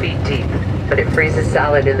 200 feet deep, but it freezes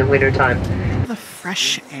solid in the wintertime. The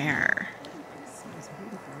fresh air.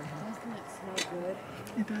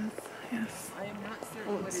 It does, yes.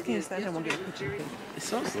 Oh, can't stand him. We'll get a picture. It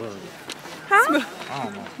smells good. Huh?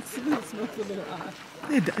 It smells a little odd.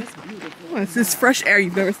 It does. Well, it's this fresh air.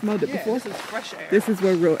 You've never smelled it before? This is fresh air. This is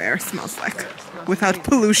what real air smells like, without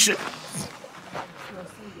pollution.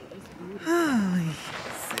 Oh,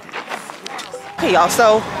 yes, it is. Okay, y'all,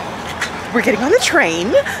 so we're getting on the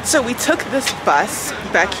train. So we took this bus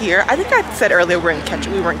back here. I think I said earlier we were in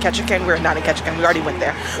Ketchikan. We're not in Ketchikan. We already went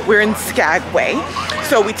there. We're in Skagway.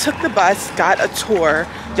 So we took the bus, got a tour.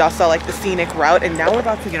 Y'all saw like the scenic route, and now we're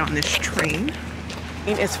about to get on this train.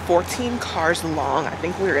 It's 14 cars long. I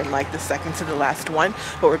think we're in like the second to the last one,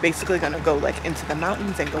 but we're basically gonna go like into the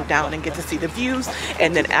mountains and go down and get to see the views.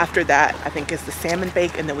 And then after that, I think it's the salmon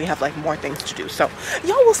bake, and then we have like more things to do. So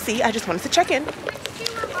y'all will see. I just wanted to check in.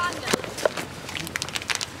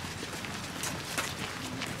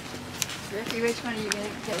 Ricky, which one are you gonna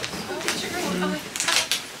take?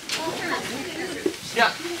 Yeah.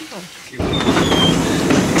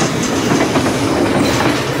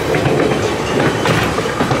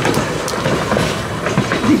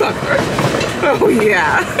 Oh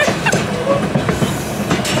yeah.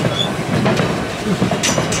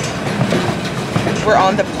 We're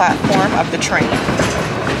on the platform of the train.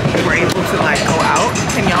 We're able to like go out.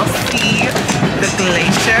 Can y'all see the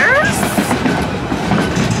glaciers?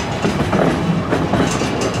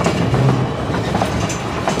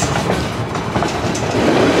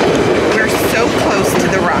 We're so close to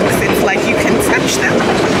the rocks. It's like you can touch them,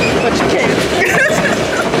 but you can't.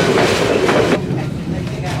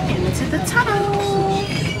 Into the tunnel.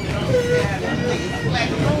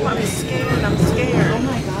 Oh, I'm scared. I'm scared. Oh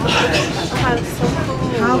my gosh. That's so cool.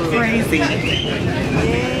 How crazy.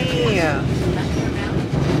 Yeah.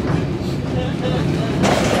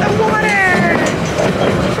 The water.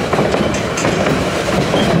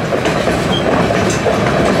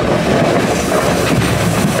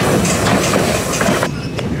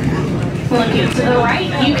 Looking to the right,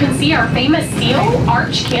 you can see our famous steel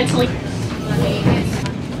arch cantilever.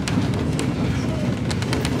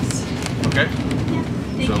 Okay?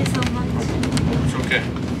 Thank you so much. It's okay.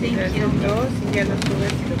 Thank you.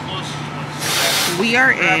 We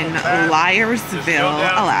are in Liarsville,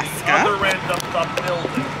 Alaska.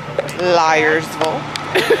 Liarsville.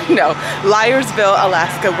 No, Liarsville,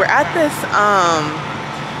 Alaska. We're at this,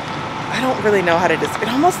 I don't really know how to describe it.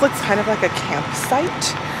 It almost looks kind of like a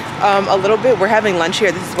campsite. A little bit. We're having lunch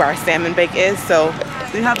here. This is where our salmon bake is. So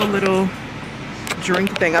we have a little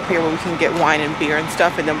drink thing up here where we can get wine and beer and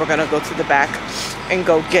stuff, and then we're gonna go to the back and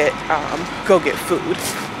go get food.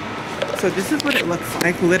 So this is what it looks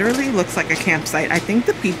like. Literally looks like a campsite. I think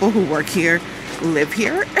the people who work here live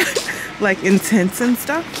here, like in tents and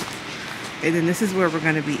stuff. And then this is where we're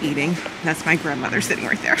gonna be eating. That's my grandmother sitting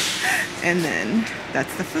right there. And then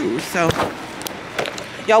that's the food. So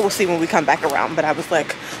y'all will see when we come back around, but I was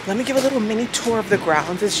like, let me give a little mini tour of the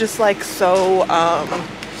grounds. It's just like so,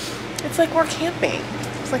 it's like we're camping.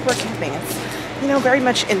 It's like we're camping. It's, you know, very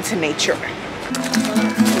much into nature.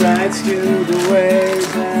 Right through the waves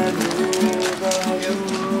and move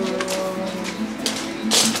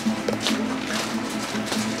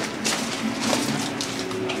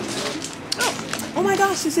Oh my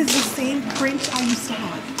gosh, this is the same print I used to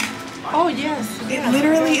have. Oh yes. It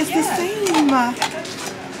literally is the same.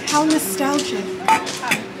 How nostalgic.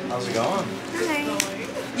 How's it going? Hi.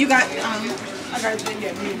 You got, I got the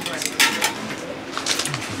medium bread.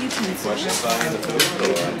 Questions on the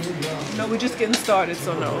food? No, we're just getting started,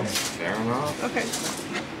 so no. Fair enough. Okay.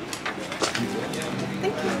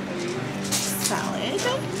 Thank you. Salad.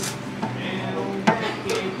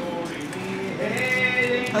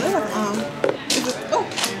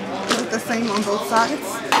 Is it the same on both sides?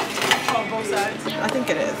 On both sides? I think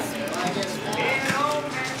it is.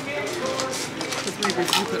 We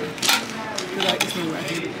favorite you could like this one right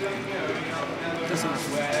here. This one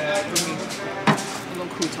for me. A little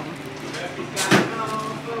crouton. Okay.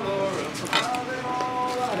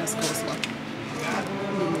 That's coleslaw.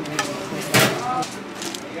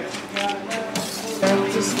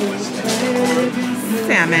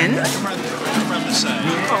 Salmon.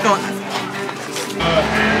 Go on.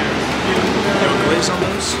 Glaze on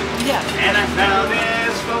those? Yeah. And I found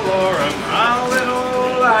this Valora, my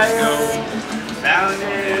little liar. Found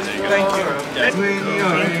it. Thank you.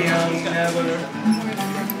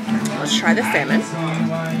 Let's try the salmon.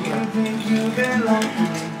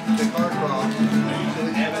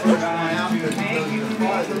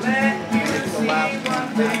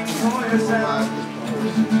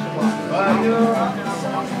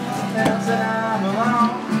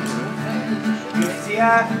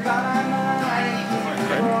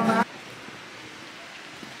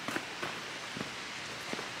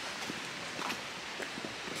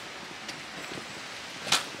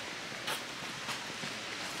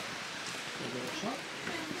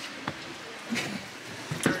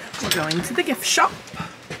 We're going to the gift shop.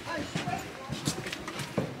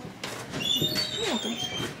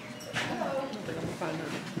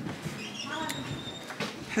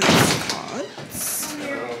 Postcards.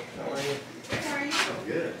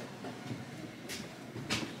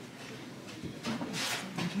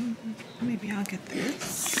 Maybe I'll get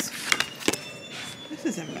this. This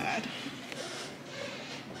isn't bad.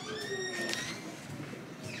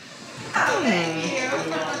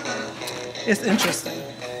 It's interesting.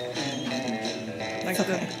 Like I'm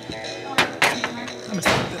gonna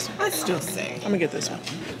stick with this one. I still say. I'm gonna get this one.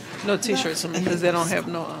 No t-shirts on me because they don't have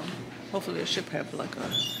no. Hopefully they should have like a.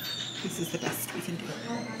 This is the best we can do.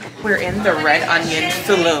 We're in the Red Onion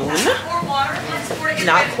Saloon.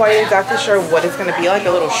 Not quite exactly sure what it's going to be like. A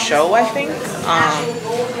little show, I think. It's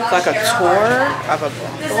like a tour of a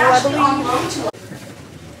brothel, I believe.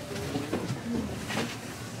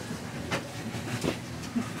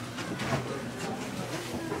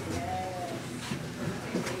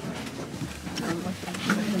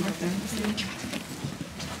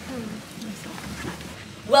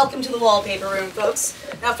 Welcome to the wallpaper room, folks.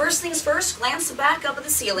 Now, first things first, glance back up at the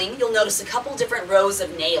ceiling. You'll notice a couple different rows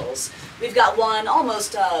of nails. We've got one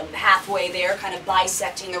almost halfway there, kind of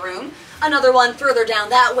bisecting the room. Another one further down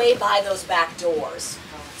that way by those back doors.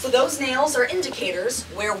 So those nails are indicators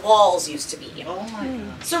where walls used to be. Oh my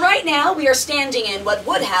God. So right now, we are standing in what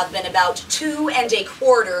would have been about 2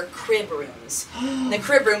 1/4 crib rooms. The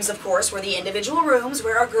crib rooms, of course, were the individual rooms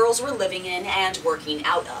where our girls were living in and working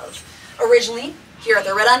out of. Originally, here at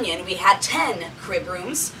the Red Onion, we had 10 crib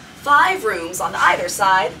rooms, 5 rooms on either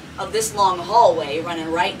side of this long hallway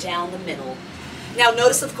running right down the middle. Now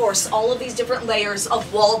notice, of course, all of these different layers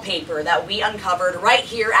of wallpaper that we uncovered right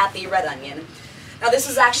here at the Red Onion. Now this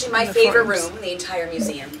is actually my favorite room in the entire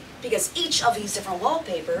museum because each of these different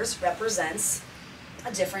wallpapers represents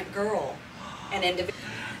a different girl, an individual.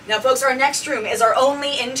 Now folks, our next room is our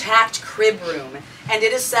only intact crib room, and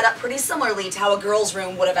it is set up pretty similarly to how a girl's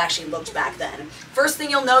room would have actually looked back then. First thing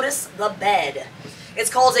you'll notice, the bed. It's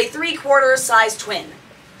called a 3/4 size twin,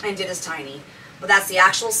 and it is tiny, but that's the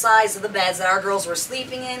actual size of the beds that our girls were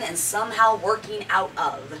sleeping in and somehow working out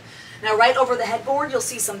of. Now right over the headboard, you'll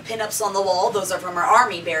see some pinups on the wall. Those are from our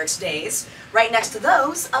Army barracks days. Right next to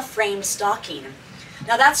those, a framed stocking.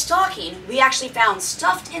 Now that stocking, we actually found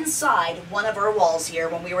stuffed inside one of our walls here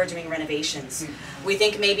when we were doing renovations. We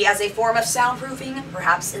think maybe as a form of soundproofing,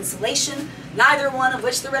 perhaps insulation, neither one of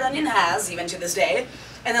which the Red Onion has, even to this day.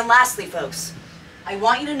 And then lastly, folks, I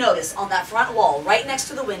want you to notice on that front wall, right next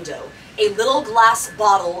to the window, a little glass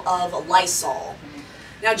bottle of Lysol.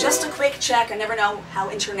 Now just a quick check, I never know how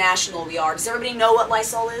international we are. Does everybody know what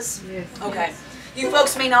Lysol is? Yes. Okay. Yes. You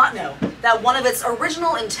folks may not know that one of its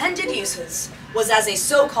original intended uses was as a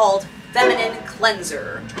so-called feminine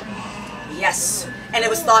cleanser. Yes, and it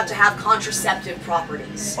was thought to have contraceptive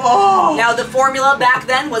properties. Oh! Now the formula back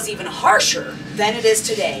then was even harsher than it is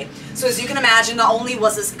today. So as you can imagine, not only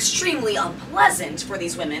was this extremely unpleasant for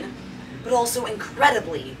these women, but also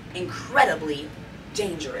incredibly, incredibly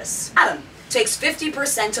dangerous. Adam takes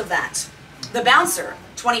 50% of that. The bouncer,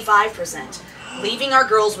 25%. Leaving our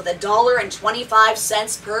girls with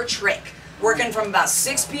 $1.25 per trick, working from about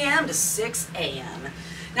 6 p.m. to 6 a.m.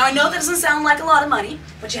 Now I know that doesn't sound like a lot of money,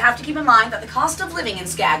 but you have to keep in mind that the cost of living in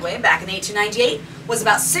Skagway back in 1898 was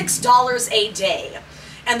about $6 a day.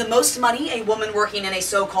 And the most money a woman working in a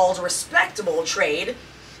so-called respectable trade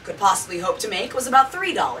could possibly hope to make was about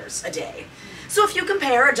 $3 a day. So if you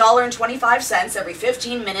compare $1.25 every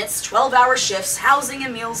 15 minutes, 12-hour shifts, housing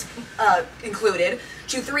and meals included,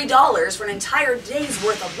 to $3 for an entire day's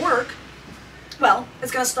worth of work, Well,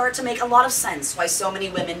 it's going to start to make a lot of sense why so many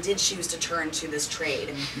women did choose to turn to this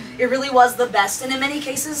trade. It really was the best, and in many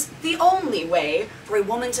cases, the only way for a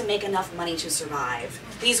woman to make enough money to survive.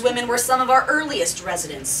 These women were some of our earliest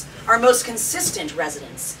residents, our most consistent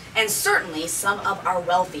residents, and certainly some of our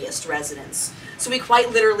wealthiest residents. So we quite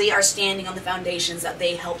literally are standing on the foundations that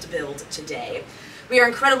they helped build today. We are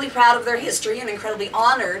incredibly proud of their history and incredibly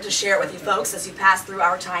honored to share it with you folks as you pass through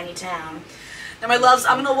our tiny town. Now, my loves,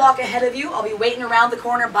 I'm going to walk ahead of you. I'll be waiting around the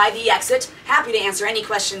corner by the exit. Happy to answer any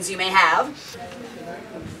questions you may have.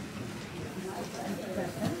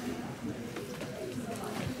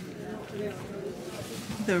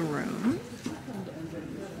 The room.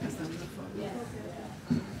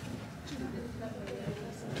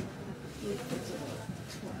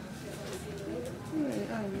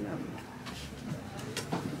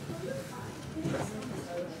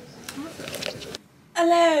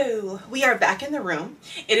 Hello, we are back in the room.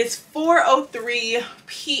 It is 4:03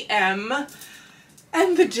 p.m.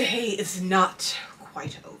 and the day is not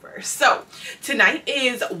quite over. So tonight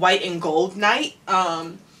is white and gold night.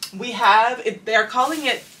 They're calling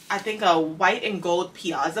it, I think, a white and gold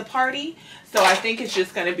piazza party. So I think it's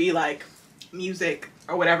just gonna be like music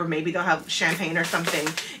or whatever. Maybe they'll have champagne or something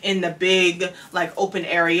in the big like open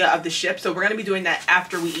area of the ship. So we're gonna be doing that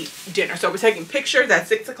after we eat dinner. So we're taking pictures at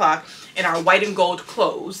 6 o'clock in our white and gold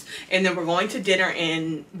clothes, and then we're going to dinner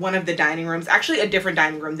in one of the dining rooms, actually a different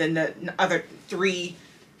dining room than the other three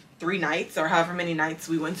nights, or however many nights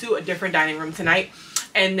we went to, a different dining room tonight.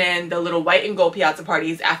 And then the little white and gold piazza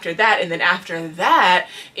parties after that. And then after that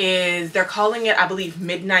is, they're calling it, I believe,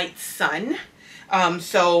 Midnight Sun.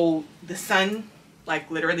 So the sun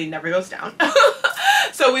like literally never goes down.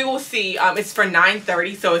 So we will see. It's for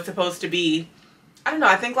 9:30, so it's supposed to be, I don't know,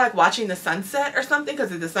 I think like watching the sunset or something,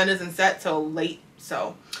 because the sun isn't set till late.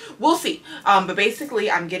 So we'll see. But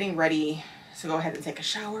basically I'm getting ready to go ahead and take a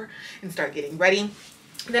shower and start getting ready.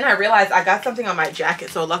 Then I realized I got something on my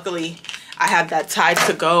jacket, so luckily I have that tied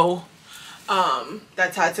to go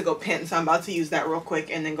pin, so I'm about to use that real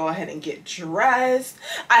quick and then go ahead and get dressed.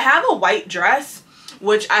 I have a white dress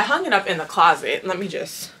which I hung it up in the closet. Let me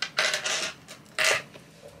just,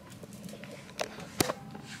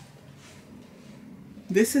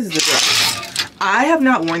 this is the dress. I have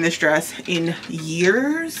not worn this dress in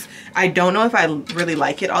years. I don't know if I really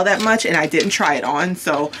like it all that much, and I didn't try it on,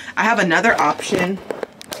 so I have another option.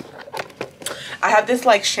 I have this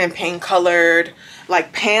like champagne colored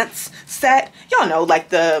like pants set. Y'all know, like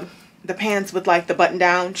the pants with like the button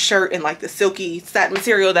down shirt and like the silky satin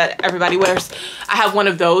material that everybody wears. I have one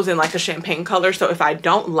of those in like a champagne color, so if I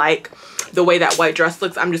don't like the way that white dress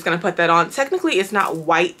looks, I'm just gonna put that on. Technically it's not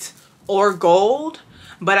white or gold,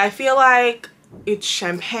 but I feel like it's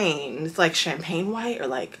champagne. It's like champagne white or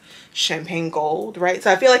like champagne gold, right?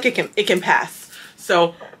 So I feel like it can pass.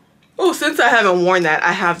 So oh, since I haven't worn that,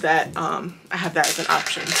 I have that as an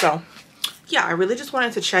option. So yeah, I really just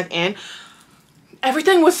wanted to check in.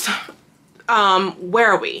 Everything was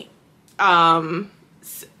where are we? How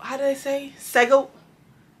did I say? Skagway.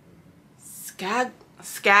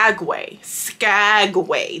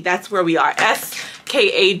 That's where we are.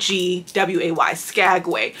 Skagway.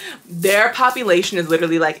 Skagway. Their population is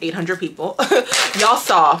literally like 800 people. Y'all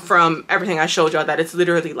saw from everything I showed y'all that it's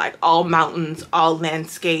literally like all mountains, all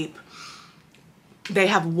landscape. They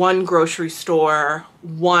have one grocery store,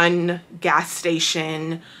 one gas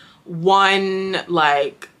station, one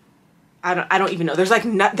like, I don't even know. There's like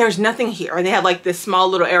there's nothing here. And they have like this small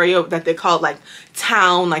little area that they call like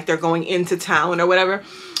town, like they're going into town or whatever.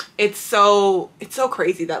 It's so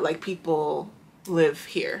crazy that like people live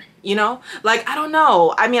here, you know? Like, I don't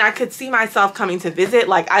know. I mean, I could see myself coming to visit.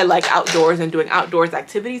 Like, I like outdoors and doing outdoors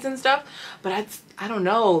activities and stuff, but I don't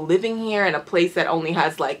know, living here in a place that only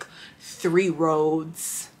has like 3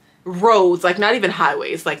 roads, like not even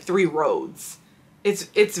highways, like 3 roads.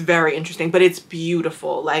 It's very interesting, but it's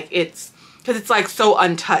beautiful. Like, it's because it's like so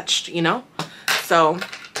untouched, you know? So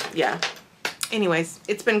yeah, anyways,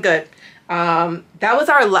 it's been good. That was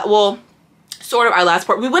our sort of our last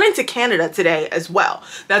port. We went into Canada today as well.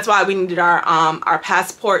 That's why we needed our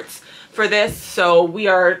passports for this. So we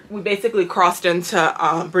basically crossed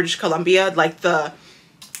into British Columbia. Like the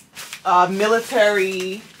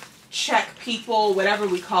military check people, whatever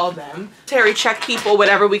we call them,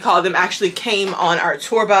 actually came on our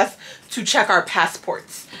tour bus to check our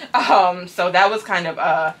passports. So that was kind of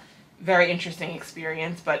a very interesting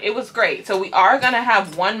experience, but it was great. So we are gonna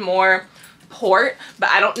have one more port, but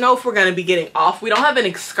I don't know if we're gonna be getting off. We don't have an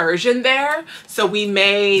excursion there, so we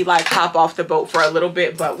may like hop off the boat for a little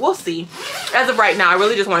bit, but we'll see. As of right now, I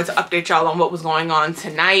really just wanted to update y'all on what was going on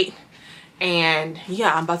tonight. And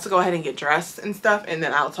yeah, I'm about to go ahead and get dressed and stuff, and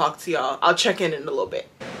then I'll talk to y'all. I'll check in a little bit.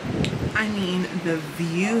 I mean, the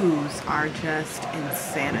views are just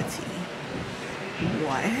insanity.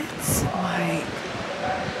 What? Like,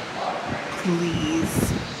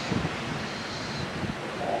 please.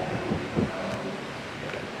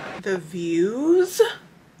 The views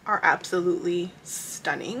are absolutely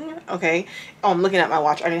stunning. Okay. Oh, I'm looking at my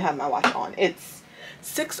watch. I didn't have my watch on. It's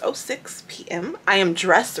 6:06 p.m. I am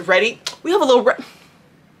dressed, ready. We have a little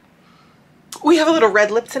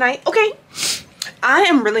red lip tonight. Okay. I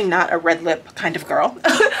am really not a red lip kind of girl.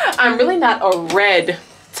 I'm really not a red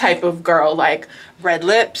type of girl. Like red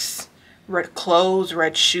lips, red clothes,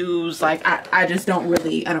 red shoes. Like I just don't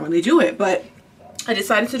really do it. But I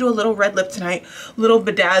decided to do a little red lip tonight. Little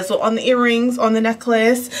bedazzle on the earrings, on the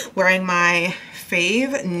necklace. Wearing my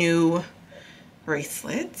fave new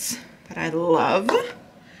bracelet that I love.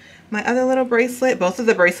 My other little bracelet. Both of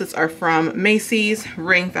the bracelets are from Macy's.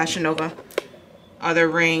 Ring, Fashion Nova. Other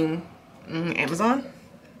ring, Amazon.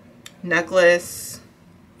 Necklace,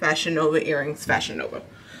 Fashion Nova. Earrings, Fashion Nova.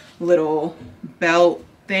 Little belt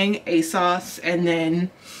thing, ASOS. And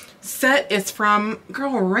then set is from,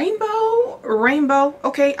 girl, Rainbow.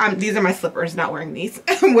 Okay, these are my slippers, not wearing these.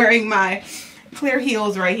 I'm wearing my clear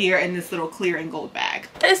heels right here and this little clear and gold bag.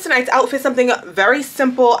 This is tonight's outfit, something very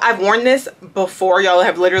simple. I've worn this before. Y'all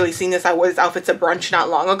have literally seen this. I wore this outfit to brunch not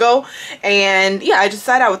long ago. And yeah, I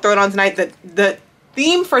decided I would throw it on tonight. The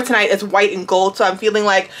theme for tonight is white and gold, so I'm feeling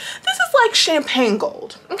like this is like champagne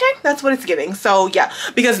gold. Okay, that's what it's giving. So yeah,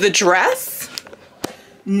 because the dress,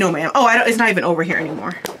 no ma'am. Oh, it's not even over here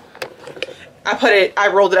anymore.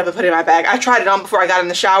 I rolled it up and put it in my bag. I tried it on before I got in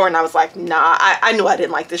the shower and I was like, nah, I knew I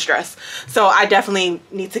didn't like this dress. So I definitely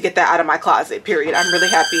need to get that out of my closet, period. I'm really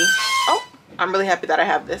happy. Oh, I'm really happy that I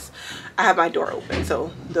have this. I have my door open,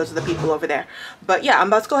 so those are the people over there. But yeah, I'm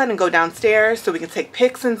about to go ahead and go downstairs so we can take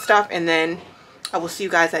pics and stuff, and then I will see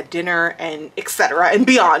you guys at dinner and etc. and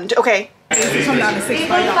beyond, okay? Come down to 6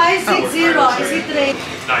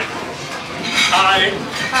 Hi.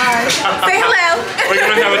 Hi. Say hello. We're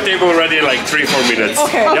gonna have a table ready in like 3-4 minutes.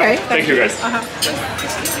 Okay. Yep. Okay. Thank you guys.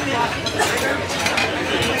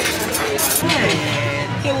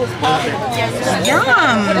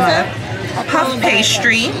 Yum! Puff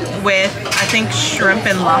pastry with, I think, shrimp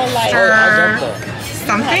and lobster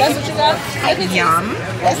something. Yum.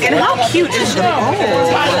 And how cute is the bowl?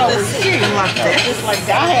 I love this.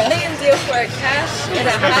 Million deal for a cash and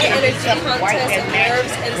a high energy contest of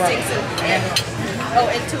nerves, instincts, and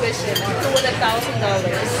intuition. You can win $1,000.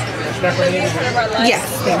 Will you be part of our lives? Yes,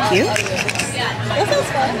 thank you. That sounds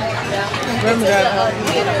fun.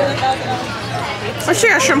 Let's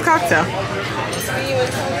share a shrimp cocktail.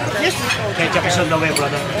 Yes. Okay, Jefferson, no way,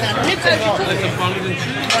 brother.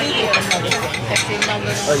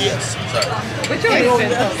 Oh, yes. Sorry. Which one is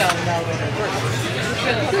it?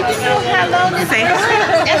 How long is it?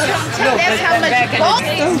 That's how much gold.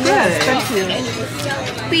 Oh, good. Thank you.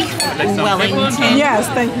 Beef Wellington. Yes,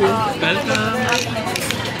 thank you.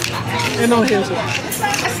 And on his one.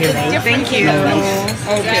 Thank you.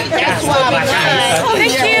 Okay. That's why we buy.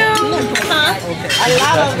 Thank you. A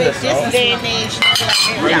lot of it this day and age.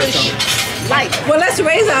 Well, let's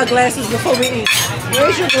raise our glasses before we eat.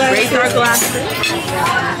 Raise your glasses. Raise our glasses.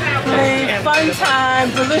 Fun time,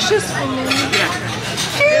 delicious food.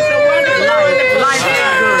 It's a wonderful life. Life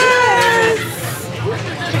is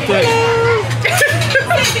good.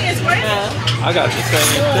 I got the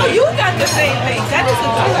same. Oh, you got the same thing. That is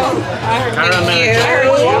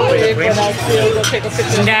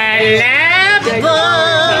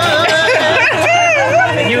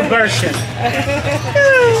The new version.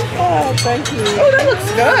 Oh, thank you. Oh, that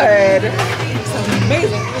looks good. It's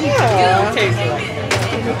amazing. Yeah.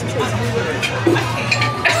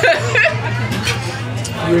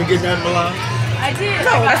 You didn't get that, Milan? I did.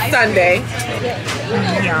 No, a Sunday.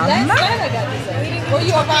 Yum.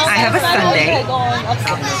 I have a Sunday.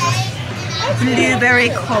 Blueberry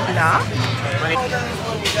cobbler.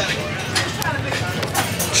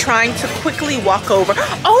 Trying to quickly walk over.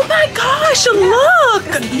 Oh my gosh, look!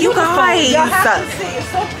 You guys. It's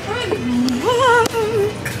so pretty. Look.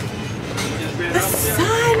 The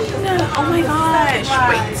sun. Oh my gosh.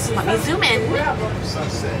 Wait, let me zoom in.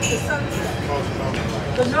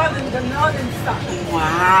 The northern stuff.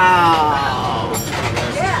 Wow.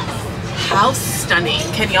 Yes. How stunning.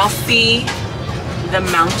 Can y'all see the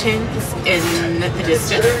mountains in the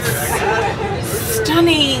distance?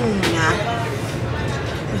 Stunning.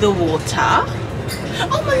 The water.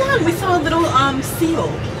 Oh Milan, we saw a little seal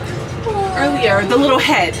earlier. The little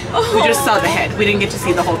head. We just saw the head. We didn't get to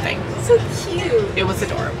see the whole thing. So cute. It was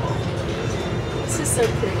adorable. This is so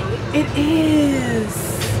pretty. It is.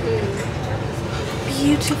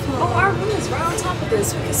 Beautiful. Oh, our room is right on top of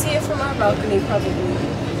this. We can see it from our balcony, probably.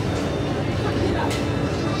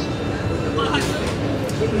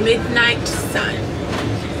 Midnight sun.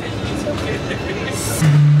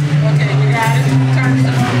 Okay, you guys, turn this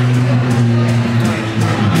on.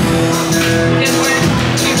 This way,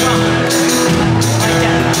 keep on. Like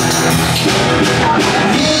that.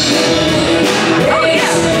 Oh,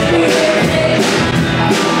 yeah.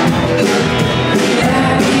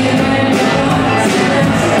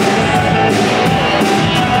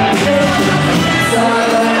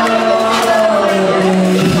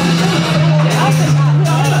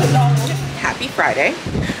 Happy Friday.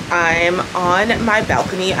 I'm on my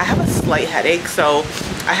balcony. I have a slight headache, so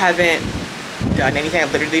I haven't done anything.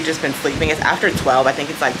 I've literally just been sleeping. It's after 12. I think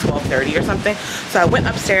it's like 12:30 or something. So I went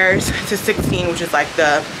upstairs to 16, which is like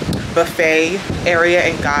the buffet area,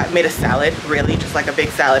 and made a salad, really just like a big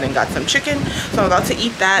salad, and got some chicken. So I'm about to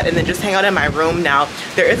eat that and then just hang out in my room. Now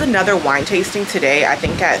there is another wine tasting today, I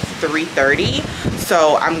think at 3:30.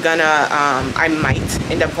 So I'm gonna I might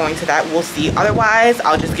end up going to that. We'll see. Otherwise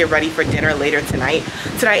I'll just get ready for dinner later tonight.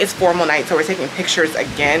 Tonight is formal night, so we're taking pictures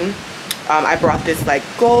again. I brought this like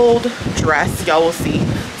gold dress, y'all will see.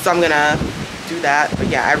 So I'm gonna do that. But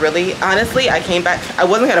yeah, I really honestly, I came back, I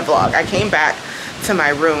wasn't gonna vlog. I came back to my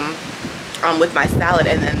room with my salad,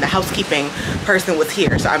 and then the housekeeping person was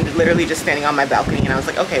here, so I'm literally just standing on my balcony, and I was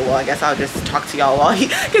like, okay, well, I guess I'll just talk to y'all while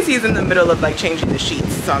because he's in the middle of like changing the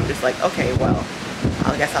sheets. So I'm just like, okay, well,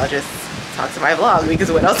 I guess I'll just talk to my vlog,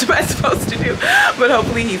 because what else am I supposed to do? But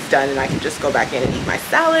hopefully he's done and I can just go back in and eat my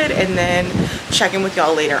salad and then check in with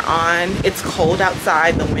y'all later on. It's cold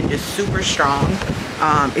outside, the wind is super strong.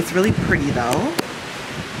 It's really pretty though,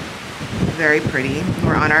 very pretty.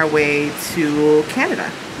 We're on our way to Canada.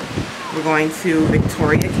 We're going to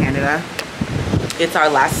Victoria, Canada. It's our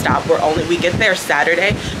last stop. We get there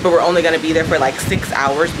Saturday, but we're only going to be there for like 6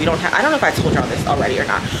 hours. We don't have, I don't know if I told y'all this already or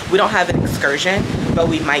not. We don't have an excursion, but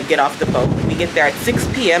we might get off the boat. We get there at 6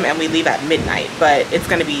 p.m. and we leave at midnight, but it's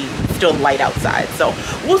going to be still light outside. So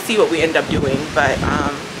we'll see what we end up doing. But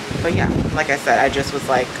yeah, like I said, I just was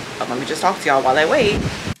like, oh, let me just talk to y'all while I wait.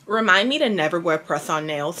 Remind me to never wear press-on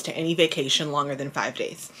nails to any vacation longer than 5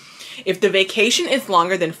 days. If the vacation is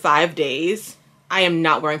longer than 5 days, I am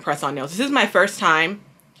not wearing press-on nails. This is my first time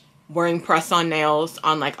wearing press-on nails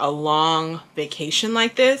on like a long vacation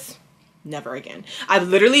like this. Never again. I've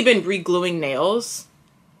literally been re-gluing nails.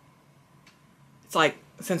 It's like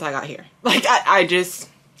since I got here. Like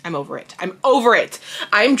I'm over it. I'm over it.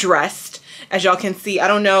 I'm dressed. As y'all can see, I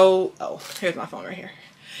don't know. Oh, here's my phone right here.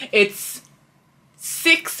 It's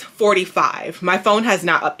 6:45. My phone has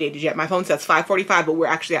not updated yet. My phone says 5:45, but we're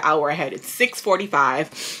actually an hour ahead. It's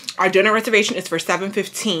 6:45. Our dinner reservation is for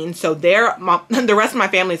 7:15. So the rest of my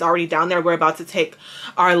family is already down there. We're about to take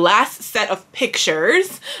our last set of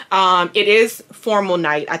pictures. It is formal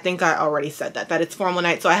night. I think I already said that it's formal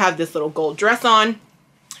night. So I have this little gold dress on.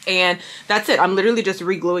 And that's it. I'm literally just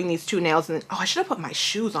re-gluing these two nails. And oh, I should have put my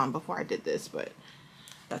shoes on before I did this, but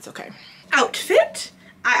that's okay. Outfit.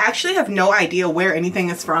 I actually have no idea where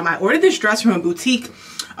anything is from. I ordered this dress from a boutique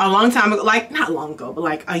a long time ago, like not long ago, but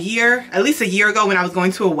like at least a year ago when I was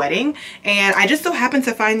going to a wedding. And I just so happened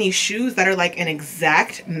to find these shoes that are like an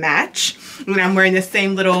exact match when I'm wearing the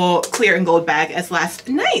same little clear and gold bag as last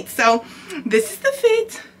night. So this is the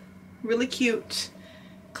fit. Really cute,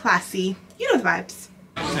 classy, you know the vibes.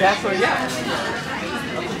 That's what, yeah.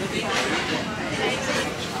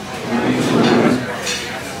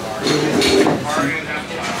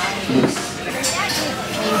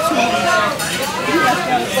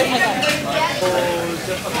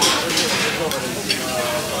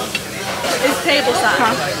 It's table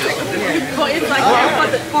size. Well, it's like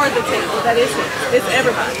for the table. That is it. It's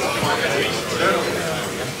everybody.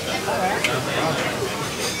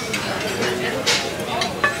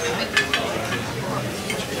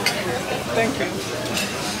 Thank you.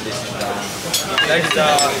 That's the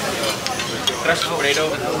crushed potato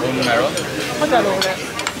with bone marrow. Put that over there.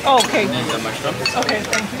 Oh, okay. And the mushrooms. Okay,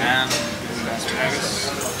 thank you. And asparagus.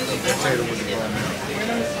 Potato with the bone marrow.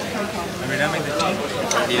 I mean, I make the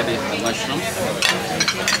tea. Here the mushrooms.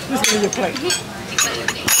 This is your plate.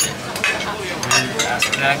 And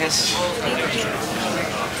asparagus.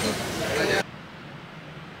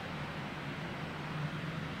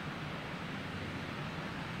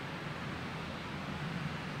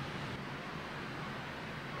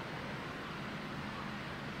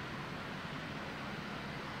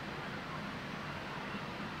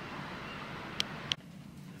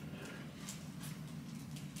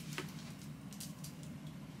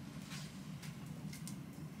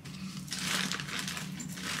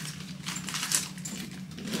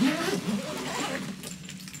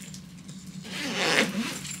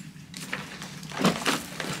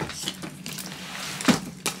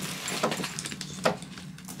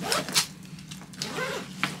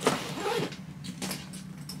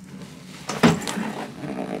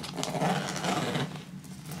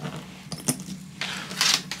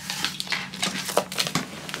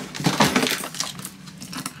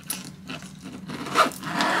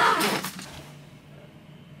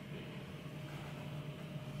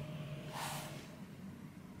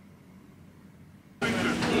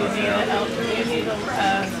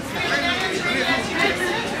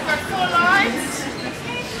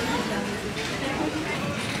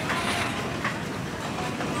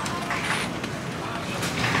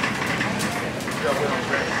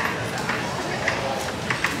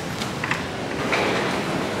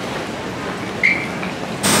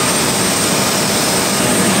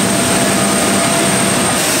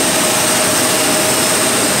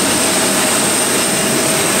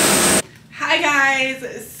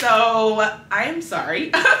 I am sorry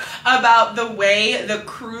about the way the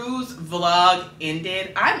cruise vlog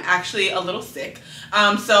ended. I'm actually a little sick.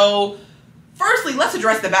 So firstly, let's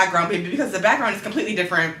address the background, baby, because the background is completely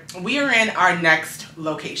different. We are in our next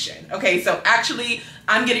location. Okay, so actually,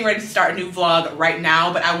 I'm getting ready to start a new vlog right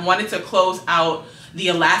now, but I wanted to close out the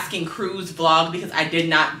Alaskan cruise vlog because I did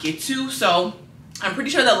not get to. So I'm pretty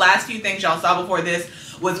sure the last few things y'all saw before this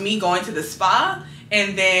was me going to the spa,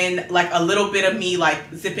 and then like a little bit of me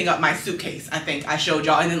like zipping up my suitcase, I think I showed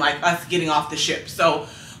y'all, and then like us getting off the ship. So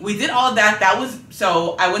we did all that.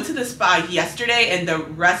 So I went to the spa yesterday, and the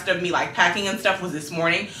rest of me like packing and stuff was this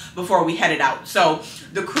morning before we headed out. So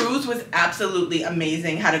the cruise was absolutely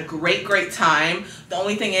amazing. Had a great time. The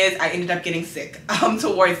only thing is I ended up getting sick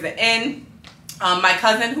towards the end. My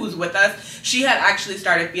cousin who's with us, she had actually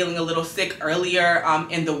started feeling a little sick earlier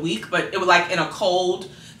in the week, but it was like in a cold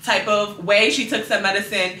type of way. She took some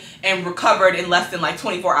medicine and recovered in less than like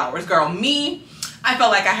 24 hours. Girl, me, I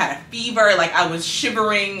felt like I had a fever, like I was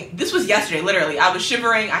shivering. This was yesterday, literally. I was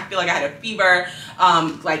shivering. I feel like I had a fever,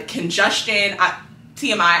 like congestion.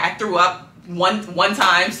 TMI, I threw up one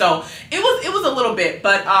time, so it was a little bit,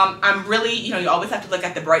 but I'm really, you know, you always have to look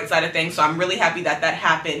at the bright side of things, so I'm really happy that that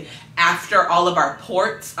happened after all of our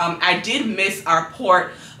ports. I did miss our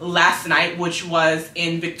port last night, which was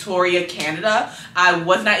in Victoria, Canada. I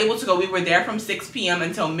was not able to go. We were there from 6 p.m.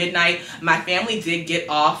 until midnight. My family did get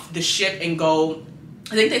off the ship and go,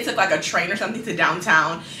 I think they took like a train or something to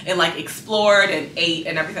downtown and like explored and ate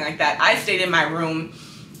and everything like that. I stayed in my room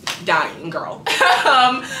dying, girl.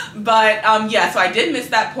 Yeah, so I did miss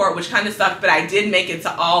that port, which kind of sucked, but I did make it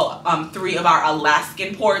to all 3 of our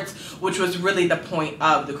Alaskan ports, which was really the point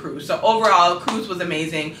of the cruise. So overall, the cruise was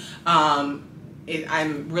amazing. I'm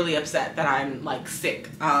really upset that I'm like sick,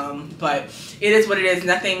 but it is what it is.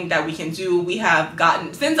 Nothing that we can do. We have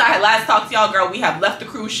gotten, since I had last talked to y'all, girl, we have left the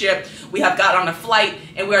cruise ship, we have got on a flight,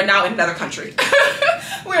 and we are now in another country.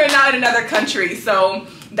 We are now in another country. So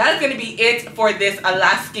that is going to be it for this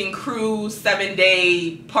Alaskan cruise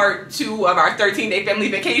 7-day part 2 of our 13-day family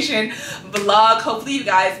vacation vlog. Hopefully you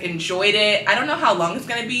guys enjoyed it. I don't know how long it's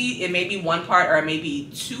going to be. It may be 1 part or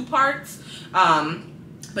maybe 2 parts.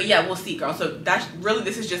 But yeah, we'll see, girl. So that's really,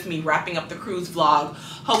 this is just me wrapping up the cruise vlog.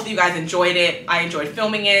 Hopefully you guys enjoyed it. I enjoyed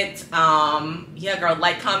filming it. Yeah, girl,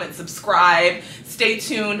 like, comment, subscribe. Stay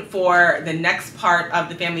tuned for the next part of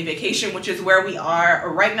the family vacation, which is where we are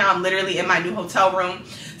right now. I'm literally in my new hotel room.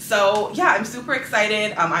 So yeah, I'm super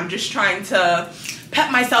excited. I'm just trying to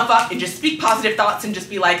pep myself up and just speak positive thoughts and just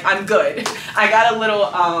be like, I'm good. I got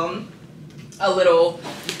a little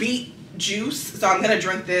beet juice, so I'm gonna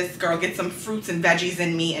drink this, girl, get some fruits and veggies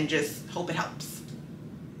in me and just hope it helps.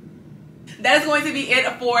 That is going to be it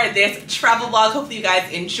for this travel vlog. Hopefully you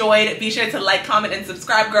guys enjoyed. Be sure to like, comment, and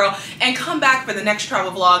subscribe, girl, and come back for the next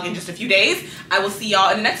travel vlog in just a few days. I will see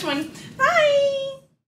y'all in the next one. Bye.